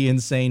crazy,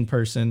 insane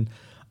person.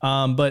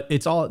 But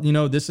it's all,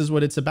 this is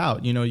what it's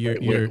about.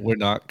 We're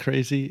not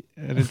crazy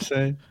and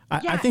insane.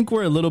 I think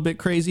we're a little bit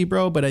crazy,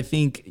 bro. But I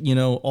think,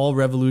 all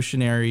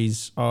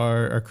revolutionaries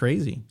are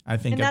crazy. I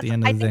think at the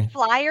end of the day. I think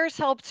flyers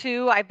help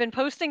too. I've been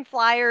posting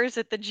flyers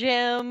at the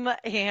gym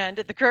and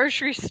at the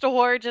grocery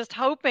store, just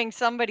hoping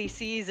somebody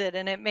sees it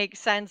and it makes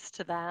sense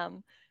to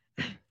them.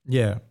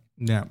 Yeah.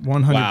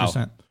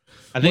 100%.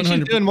 I think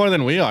she's doing more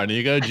than we are,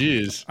 Nico.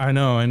 Jeez. I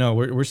know.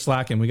 We're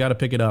slacking. We got to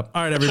pick it up.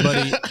 All right,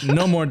 everybody.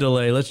 No more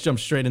delay. Let's jump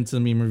straight into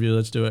the meme review.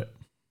 Let's do it.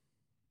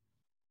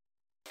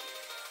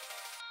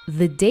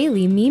 The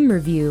Daily Meme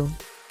Review.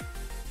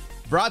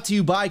 Brought to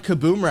you by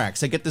Kaboom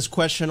Racks. I get this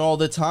question all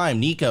the time.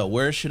 Nico,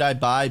 where should I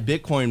buy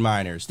Bitcoin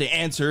miners? The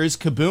answer is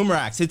Kaboom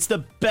Racks. It's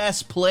the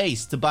best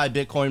place to buy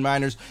Bitcoin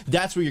miners.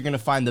 That's where you're going to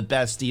find the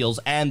best deals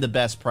and the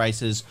best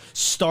prices.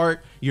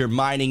 Start your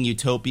mining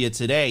utopia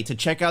today. To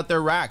check out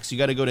their racks, you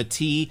got to go to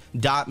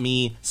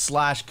t.me/Kaboom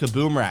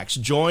Racks.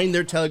 Join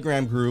their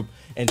Telegram group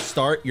and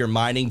start your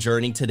mining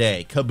journey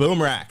today.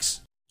 Kaboom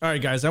Racks. All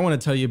right, guys, I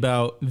want to tell you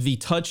about the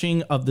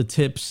touching of the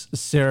tips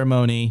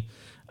ceremony.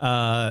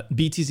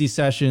 BTC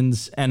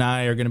Sessions and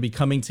I are going to be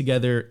coming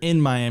together in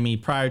Miami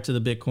prior to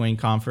the Bitcoin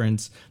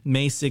conference,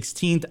 May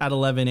 16th at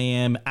 11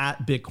 a.m.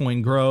 at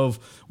Bitcoin Grove.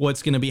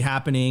 What's going to be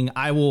happening?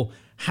 I will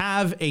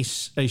have a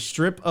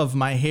strip of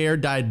my hair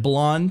dyed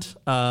blonde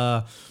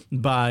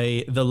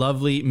by the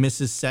lovely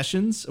Mrs.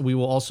 Sessions. We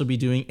will also be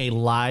doing a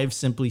live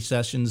Simply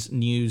Sessions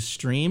news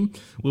stream.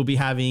 We'll be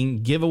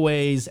having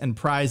giveaways and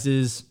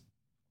prizes.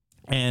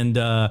 And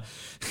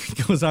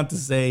goes on to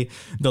say,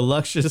 the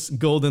luscious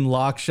golden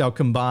lock shall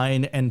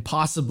combine and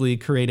possibly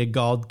create a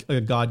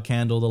god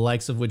candle, the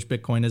likes of which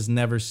Bitcoin has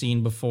never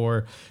seen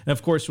before. And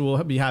of course,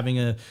 we'll be having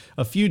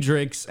a few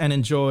drinks and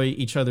enjoy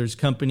each other's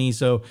company.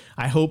 So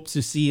I hope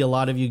to see a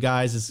lot of you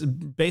guys. It's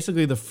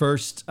basically the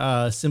first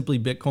Simply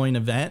Bitcoin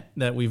event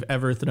that we've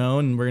ever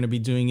thrown. And we're going to be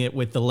doing it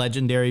with the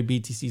legendary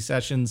BTC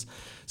Sessions.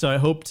 So I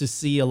hope to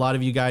see a lot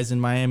of you guys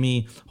in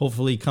Miami.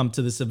 Hopefully come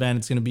to this event.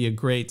 It's going to be a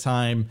great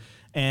time.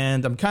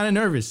 And I'm kind of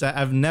nervous.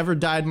 I've never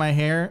dyed my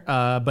hair,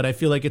 but I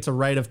feel like it's a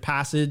rite of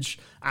passage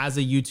as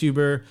a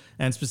YouTuber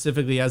and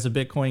specifically as a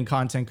Bitcoin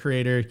content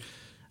creator.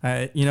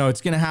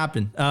 It's going to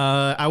happen.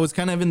 I was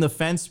kind of in the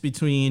fence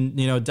between,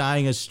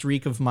 dyeing a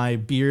streak of my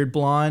beard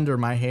blonde or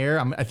my hair.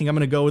 I think I'm going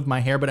to go with my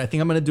hair, but I think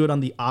I'm going to do it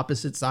on the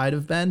opposite side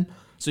of Ben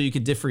so you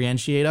could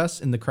differentiate us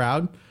in the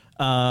crowd.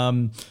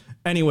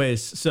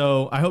 Anyways,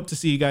 so I hope to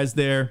see you guys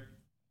there.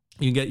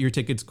 You can get your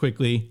tickets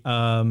quickly,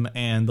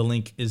 and the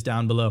link is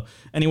down below.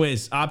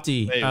 Anyways,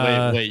 Opti.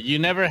 Wait. You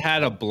never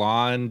had a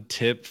blonde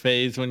tip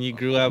phase when you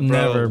grew up, bro?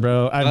 Never,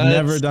 bro. I've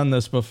never done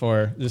this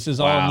before. This is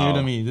all new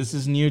to me. This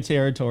is new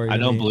territory. I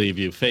don't believe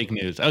you. Fake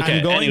news. Okay.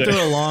 I'm going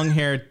through a long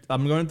hair.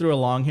 I'm going through a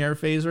long hair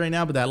phase right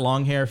now, but that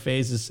long hair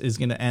phase is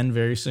going to end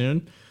very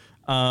soon.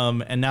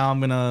 And now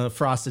I'm going to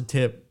frosted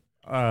tip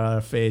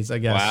phase, I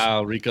guess.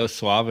 Wow, Rico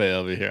Suave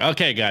over here.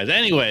 Okay, guys.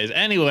 Anyways,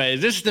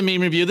 this is the meme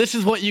review. This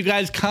is what you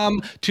guys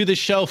come to the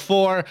show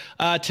for.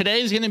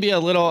 Today's going to be a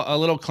little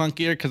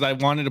clunkier because I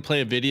wanted to play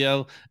a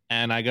video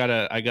and I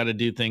gotta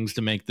do things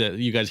to make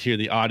you guys hear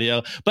the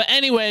audio. But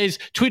anyways,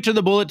 tweets are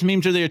the bullets,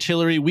 memes are the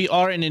artillery. We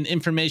are in an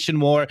information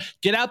war.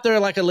 Get out there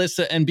like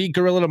Alyssa and be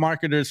guerrilla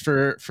marketers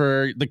for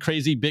the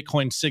crazy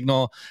Bitcoin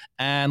signal,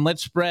 and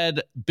let's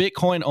spread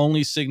Bitcoin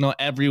only signal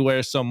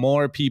everywhere so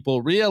more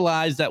people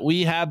realize that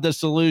we have the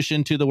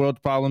solution to the world's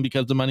problem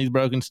because the money's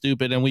broken,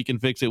 stupid, and we can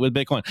fix it with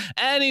Bitcoin.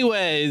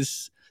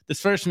 Anyways, this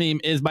first meme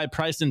is by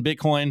Price in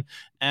Bitcoin,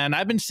 and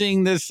I've been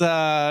seeing this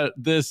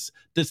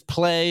this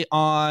play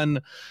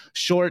on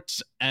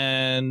shorts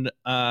and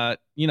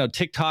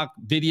TikTok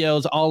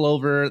videos all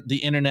over the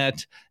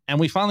internet, and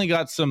we finally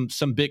got some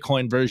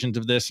Bitcoin versions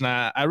of this, and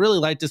I really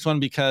like this one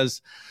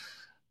because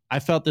I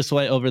felt this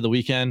way over the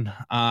weekend.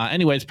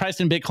 Anyways, Price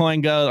in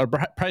Bitcoin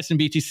Price in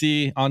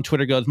BTC on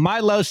Twitter goes, my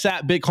low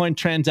sat Bitcoin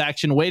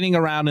transaction waiting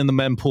around in the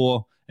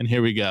mempool, and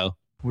here we go.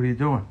 What are you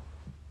doing?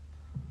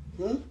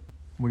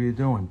 What are you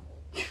doing?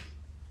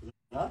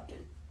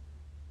 Nothing.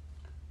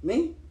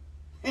 Me?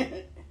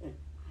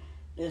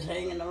 Just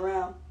hanging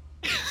around.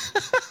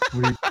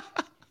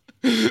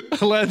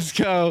 Let's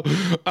go.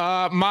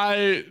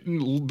 My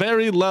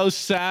very low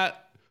sat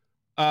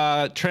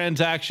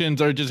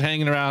transactions are just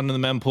hanging around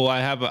in the mempool.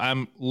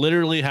 I'm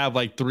literally have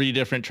like 3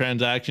 different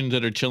transactions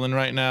that are chilling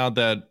right now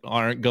that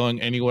aren't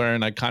going anywhere,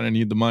 and I kind of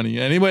need the money.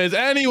 Anyways,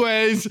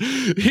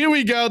 here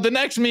we go. The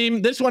next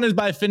meme. This one is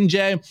by Finny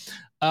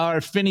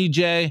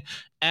J.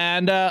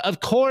 And of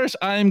course,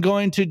 I'm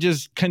going to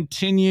just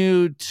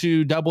continue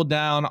to double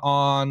down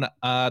on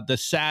the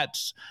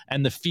sats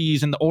and the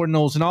fees and the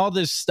ordinals and all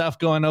this stuff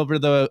going over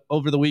the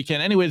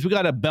weekend. Anyways, we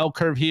got a bell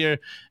curve here,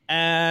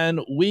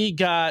 and we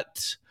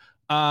got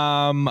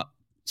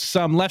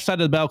some left side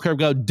of the bell curve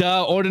go,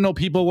 duh, ordinal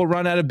people will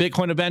run out of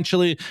Bitcoin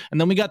eventually. And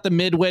then we got the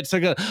midwits that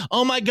go,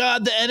 oh my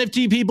God, the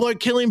NFT people are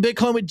killing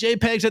Bitcoin with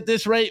JPEGs at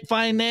this rate.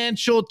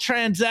 Financial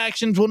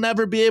transactions will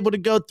never be able to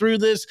go through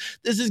this.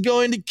 This is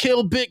going to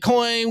kill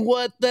Bitcoin.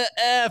 What the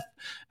F?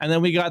 And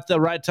then we got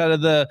the right side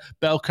of the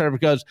bell curve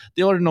goes,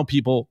 the ordinal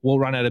people will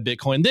run out of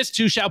Bitcoin. This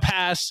too shall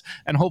pass,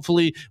 and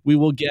hopefully we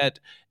will get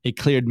a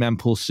cleared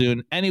mempool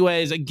soon.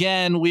 Anyways,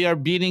 again, we are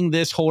beating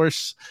this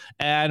horse,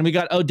 and we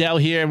got Odell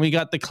here, and we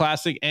got the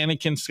classic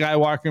Anakin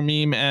Skywalker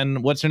meme,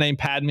 and what's her name,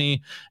 Padme,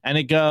 and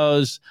it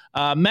goes,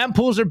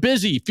 mempools are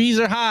busy, fees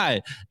are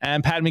high,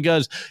 and Padme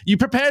goes, you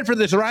prepared for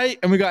this, right?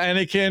 And we got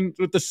Anakin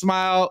with the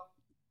smile,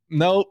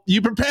 nope,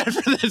 you prepared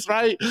for this,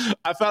 right?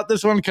 I felt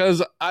this one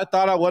because I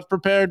thought I was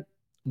prepared,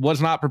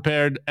 was not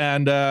prepared,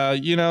 and I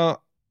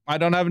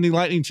don't have any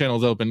lightning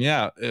channels open.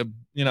 Yeah,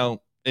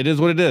 it is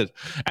what it is.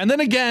 And then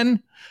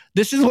again,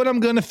 this is what I'm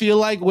going to feel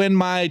like when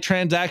my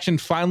transaction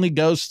finally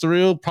goes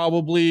through.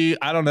 Probably,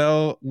 I don't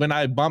know, when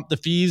I bump the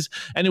fees.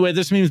 Anyway,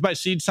 this meme's by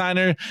Seed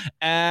Signer,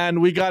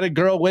 and we got a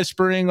girl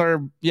whispering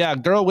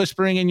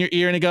in your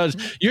ear, and it goes,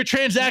 your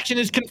transaction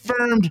is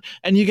confirmed,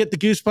 and you get the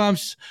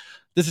goosebumps.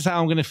 This is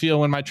how I'm going to feel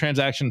when my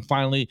transaction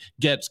finally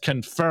gets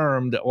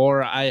confirmed,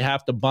 or I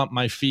have to bump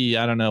my fee.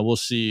 I don't know. We'll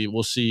see.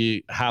 We'll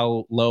see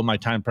how low my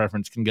time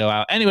preference can go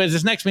out. Anyways,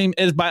 this next meme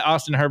is by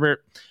Austin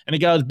Herbert, and it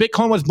goes,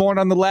 Bitcoin was born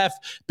on the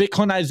left.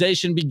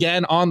 Bitcoinization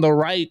began on the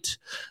right.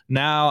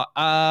 Now,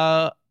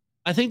 I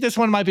think this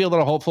one might be a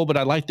little hopeful, but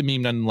I like the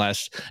meme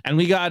nonetheless. And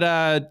we got,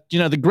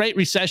 the Great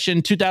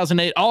Recession,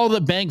 2008, all the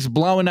banks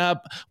blowing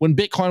up when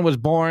Bitcoin was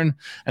born.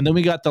 And then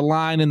we got the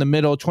line in the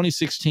middle,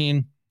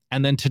 2016.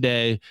 And then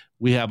today,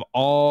 we have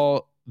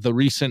all the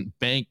recent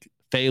bank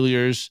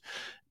failures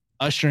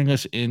ushering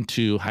us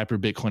into hyper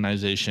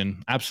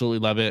Bitcoinization. Absolutely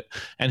love it.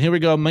 And here we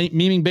go,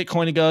 memeing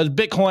Bitcoin. It goes,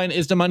 Bitcoin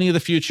is the money of the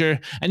future.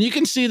 And you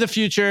can see the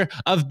future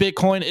of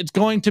Bitcoin. It's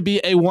going to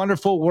be a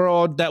wonderful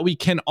world that we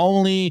can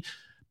only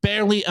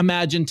barely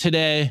imagine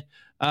today.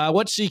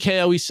 What CK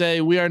always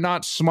say, we are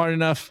not smart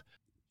enough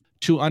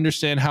to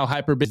understand how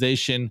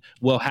hyperbitization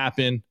will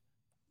happen.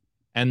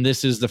 And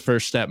this is the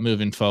first step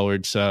moving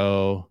forward.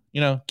 So,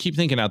 keep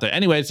thinking out there.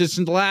 Anyways, this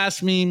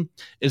last meme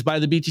is by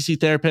the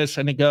BTC therapist,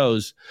 and it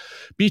goes,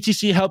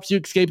 BTC helps you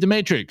escape the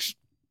matrix.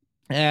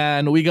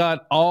 And we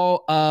got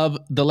all of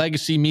the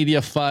legacy media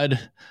FUD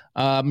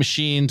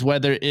machines,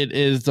 whether it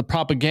is the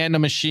propaganda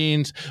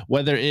machines,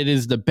 whether it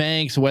is the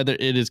banks, whether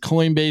it is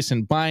Coinbase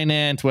and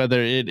Binance,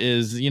 whether it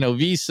is,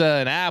 Visa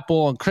and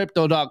Apple and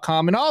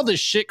crypto.com and all the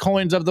shit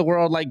coins of the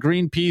world like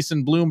Greenpeace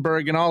and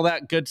Bloomberg and all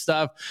that good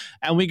stuff.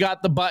 And we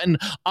got the button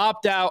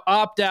opt out,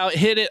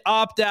 hit it,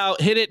 opt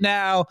out, hit it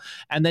now.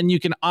 And then you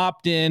can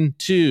opt in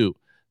to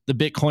the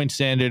Bitcoin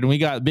Standard. And we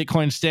got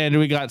Bitcoin Standard,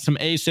 we got some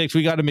ASICs,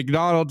 we got a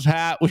McDonald's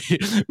hat,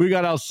 we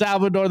got El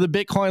Salvador, the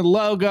Bitcoin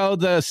logo,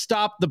 the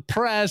Stop the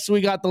Press,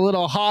 we got the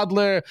little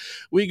hodler,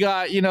 we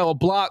got, a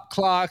block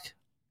clock.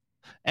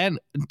 And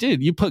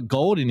dude, you put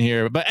gold in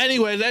here. But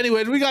anyways,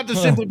 we got the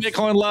Simply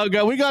Bitcoin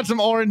logo, we got some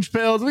orange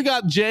pills, we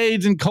got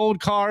jades and cold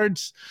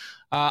cards.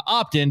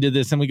 Opt into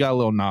this, and we got a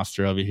little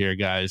Nostra over here,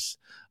 guys.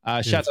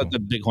 Shouts out to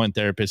Bitcoin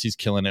Therapist, he's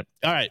killing it.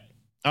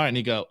 All right,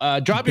 Nico.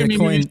 Drop your meme.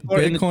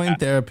 Bitcoin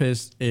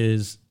Therapist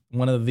is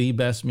one of the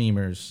best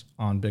memers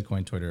on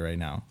Bitcoin Twitter right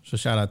now. So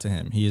shout out to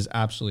him. He is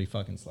absolutely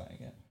fucking slaying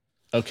it.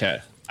 Okay.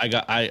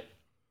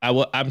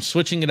 I'm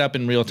switching it up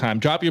in real time.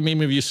 Drop your meme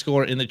review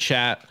score in the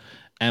chat,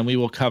 and we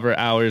will cover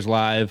ours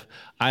live.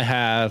 I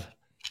have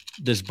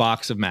this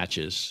box of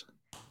matches.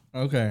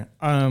 Okay.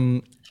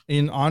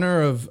 In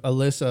honor of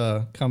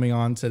Alyssa coming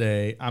on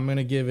today, I'm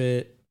gonna give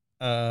it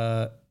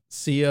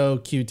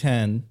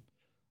COQ10.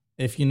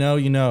 If you know,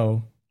 you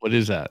know. What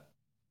is that?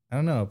 I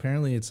don't know.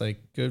 Apparently, it's like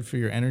good for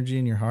your energy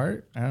and your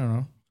heart. I don't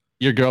know.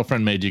 Your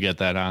girlfriend made you get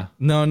that, huh?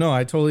 No,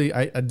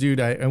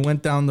 I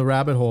went down the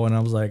rabbit hole and I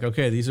was like,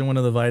 okay, these are one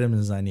of the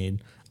vitamins I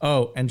need.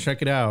 Oh, and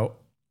check it out.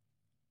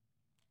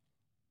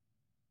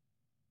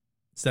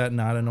 Is that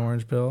not an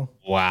orange pill?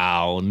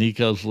 Wow.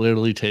 Nico's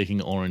literally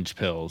taking orange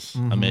pills.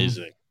 Mm-hmm.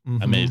 Amazing.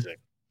 Mm-hmm. Amazing.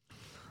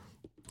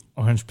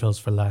 Orange pills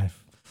for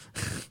life.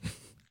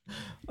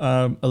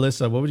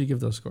 Alyssa, what would you give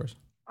those scores?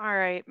 All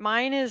right.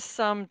 Mine is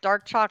some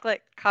dark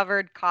chocolate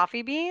covered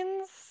coffee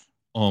beans.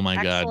 Oh my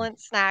God. Excellent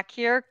snack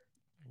here.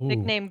 Ooh.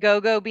 Nickname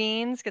Go-Go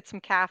Beans. Get some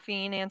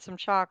caffeine and some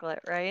chocolate,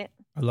 right?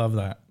 I love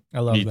that. I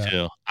love that. Me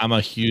too. I'm a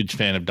huge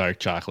fan of dark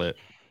chocolate.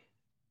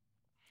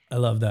 I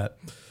love that.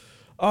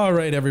 All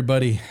right,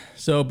 everybody.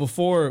 So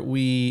before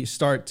we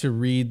start to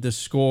read the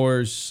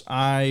scores,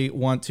 I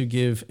want to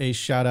give a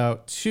shout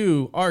out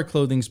to our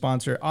clothing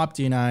sponsor.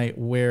 Opti and I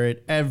wear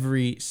it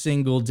every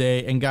single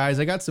day. And guys,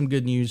 I got some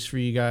good news for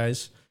you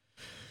guys.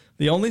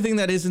 The only thing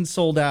that isn't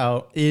sold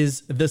out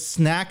is the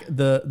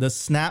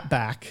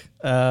snapback.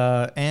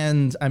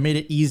 And I made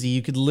it easy.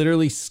 You could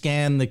literally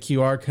scan the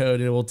QR code.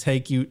 It will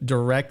take you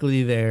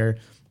directly there.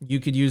 You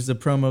could use the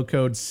promo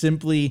code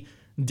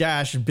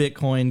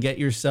simply-Bitcoin. Get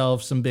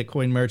yourself some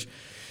Bitcoin merch.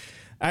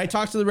 I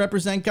talked to the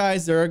Represent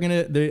guys.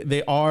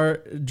 They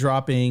are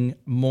dropping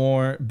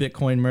more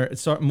Bitcoin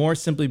merch, more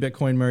Simply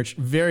Bitcoin merch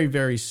very,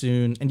 very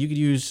soon. And you could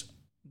use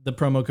the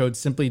promo code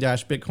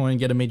simply-Bitcoin,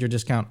 get a major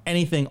discount.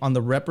 Anything on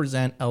the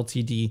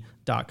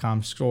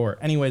representltd.com store.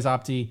 Anyways,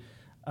 Opti,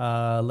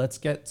 let's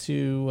get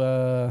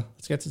to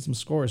some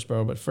scores,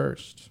 bro. But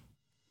first,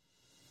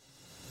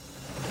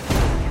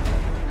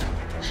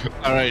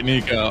 all right,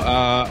 Nico.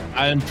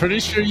 I'm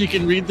pretty sure you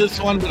can read this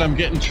one, but I'm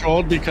getting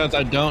trolled because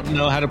I don't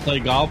know how to play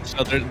golf.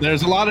 So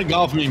there's a lot of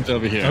golf memes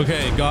over here.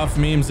 Okay, golf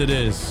memes it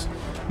is.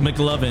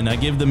 McLovin, I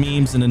give the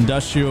memes an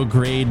industrial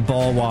grade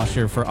ball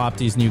washer for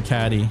Opti's new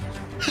caddy.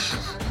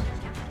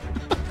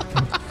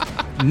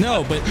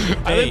 No, but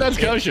I think that's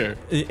kosher.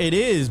 It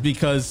is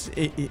because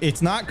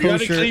it's not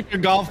kosher. You gotta clean your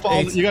golf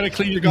balls. You gotta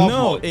clean your golf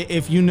balls. No,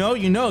 if you know,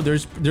 you know.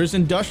 There's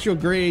industrial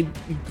grade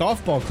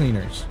golf ball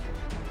cleaners.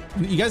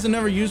 You guys have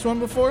never used one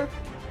before?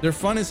 They're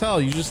fun as hell.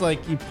 You just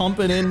you pump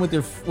it in with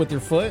your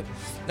foot.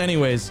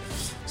 Anyways,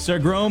 Sir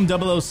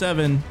Grome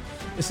 007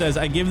 says,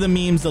 I give the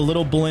memes the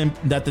little blimp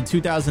that the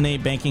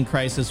 2008 banking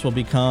crisis will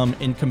become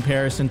in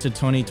comparison to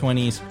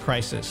 2020's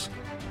crisis.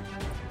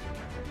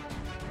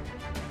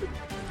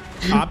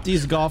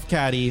 Opti's golf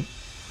caddy,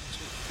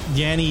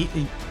 Janny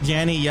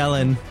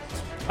Yellen,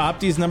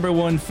 Opti's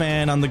 #1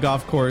 fan on the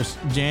golf course,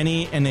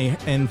 Janny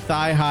in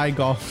thigh-high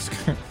golf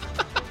skirt.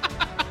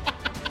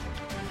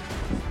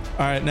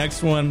 All right,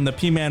 next one, the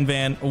P-Man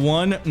van,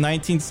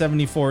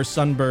 1974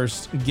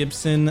 Sunburst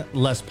Gibson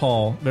Les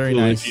Paul. Very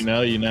nice. If you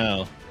know, you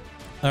know.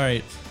 All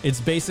right, it's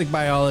basic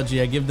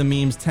biology. I give the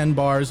memes 10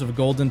 bars of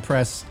Golden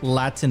Press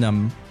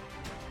Latinum.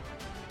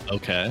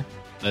 Okay,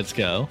 let's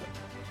go.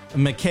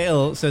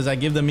 Mikhail says, I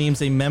give the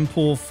memes a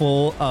mempool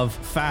full of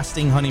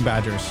fasting honey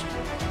badgers.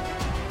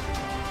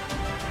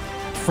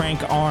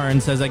 Frank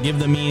Arn says, I give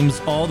the memes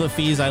all the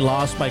fees I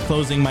lost by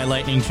closing my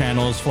Lightning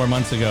channels 4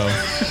 months ago.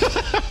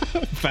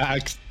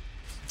 Facts.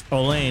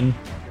 Elaine,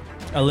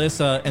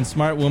 Alyssa, and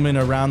smart women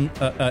around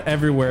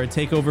everywhere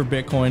take over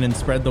Bitcoin and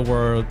spread the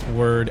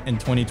word in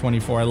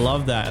 2024. I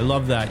love that. I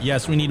love that.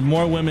 Yes, we need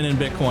more women in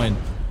Bitcoin.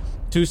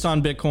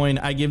 Tucson Bitcoin,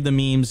 I give the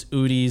memes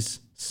Udi's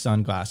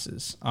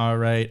sunglasses. All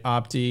right,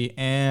 Opti,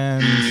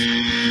 and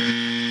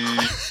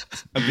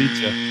I beat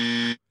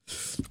you.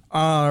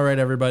 All right,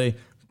 everybody.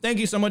 Thank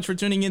you so much for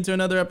tuning into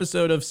another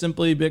episode of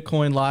Simply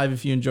Bitcoin Live.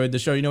 If you enjoyed the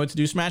show, you know what to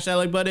do. Smash that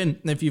like button.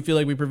 And if you feel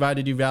like we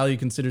provided you value,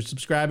 consider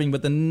subscribing.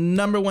 But the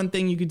 #1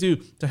 thing you could do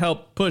to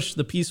help push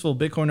the peaceful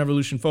Bitcoin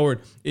revolution forward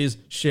is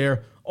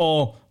share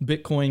all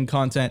Bitcoin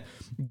content.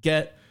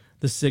 Get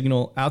the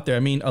signal out there.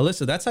 I mean,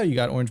 Alyssa, that's how you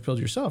got orange pilled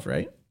yourself,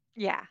 right?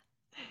 Yeah.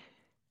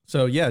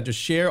 So yeah, just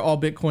share all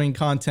Bitcoin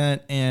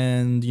content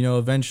and,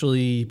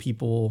 eventually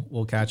people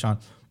will catch on.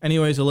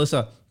 Anyways,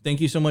 Alyssa,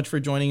 thank you so much for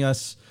joining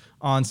us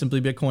on Simply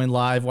Bitcoin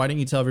Live. Why don't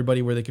you tell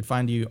everybody where they could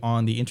find you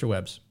on the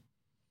interwebs?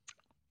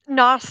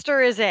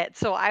 Noster is it.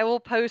 So I will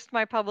post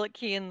my public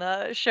key in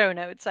the show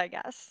notes, I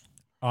guess.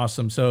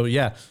 Awesome. So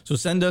yeah, so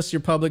send us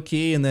your public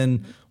key and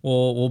then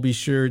we'll be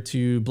sure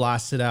to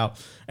blast it out.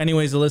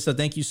 Anyways, Alyssa,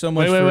 thank you so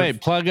much. Wait.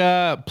 Plug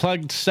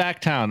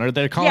Sacktown, or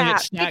they're calling it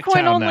Sacktown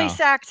Bitcoin only now.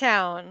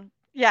 Sacktown.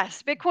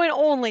 Yes, Bitcoin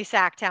only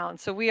Sacktown.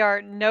 So we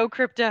are no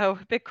crypto,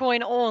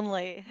 Bitcoin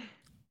only.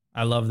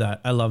 I love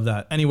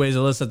that. Anyways,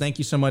 Alyssa, thank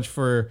you so much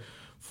for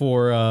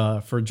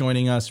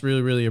joining us.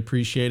 Really, really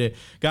appreciate it.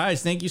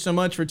 Guys, thank you so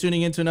much for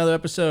tuning into another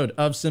episode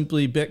of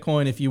Simply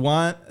Bitcoin. If you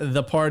want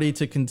the party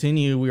to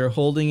continue, we are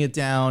holding it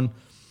down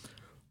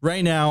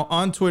right now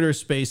on Twitter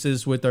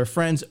Spaces with our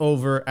friends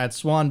over at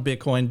Swan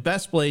Bitcoin.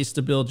 Best place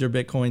to build your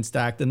Bitcoin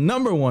stack, the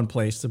number one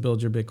place to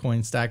build your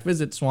Bitcoin stack.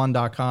 Visit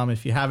swan.com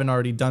if you haven't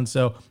already done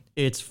so.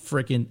 It's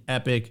freaking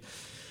epic.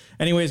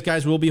 Anyways,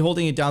 guys, we'll be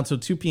holding it down till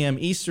 2 p.m.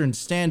 Eastern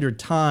Standard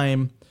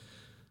Time.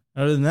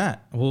 Other than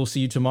that, we'll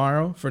see you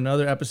tomorrow for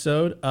another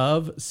episode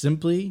of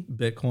Simply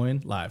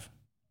Bitcoin Live.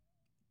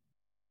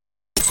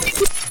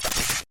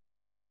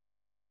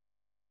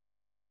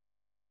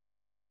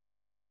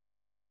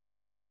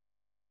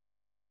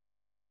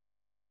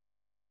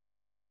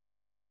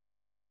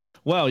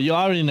 Well, you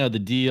already know the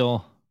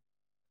deal.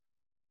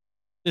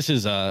 This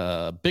is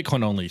a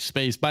Bitcoin only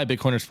space by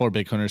Bitcoiners for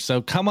Bitcoiners.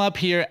 So come up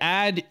here,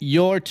 add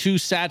your 2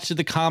 sats to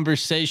the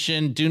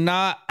conversation. Do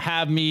not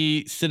have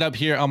me sit up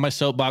here on my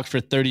soapbox for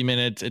 30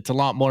 minutes. It's a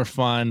lot more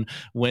fun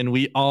when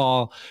we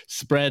all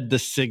spread the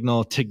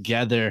signal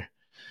together.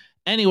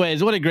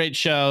 Anyways, what a great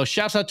show.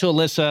 Shouts out to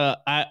Alyssa.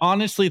 I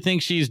honestly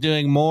think she's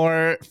doing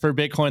more for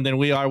Bitcoin than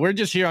we are. We're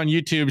just here on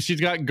YouTube.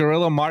 She's got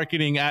guerrilla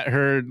marketing at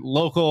her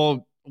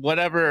local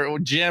whatever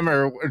gym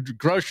or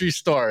grocery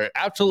store.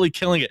 Absolutely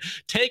killing it.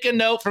 Take a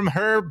note from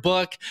her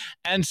book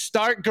and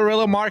start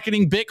guerrilla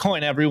marketing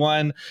Bitcoin,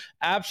 everyone.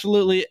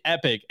 Absolutely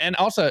epic. And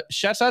also,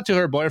 shouts out to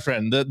her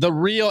boyfriend, the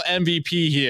real MVP here.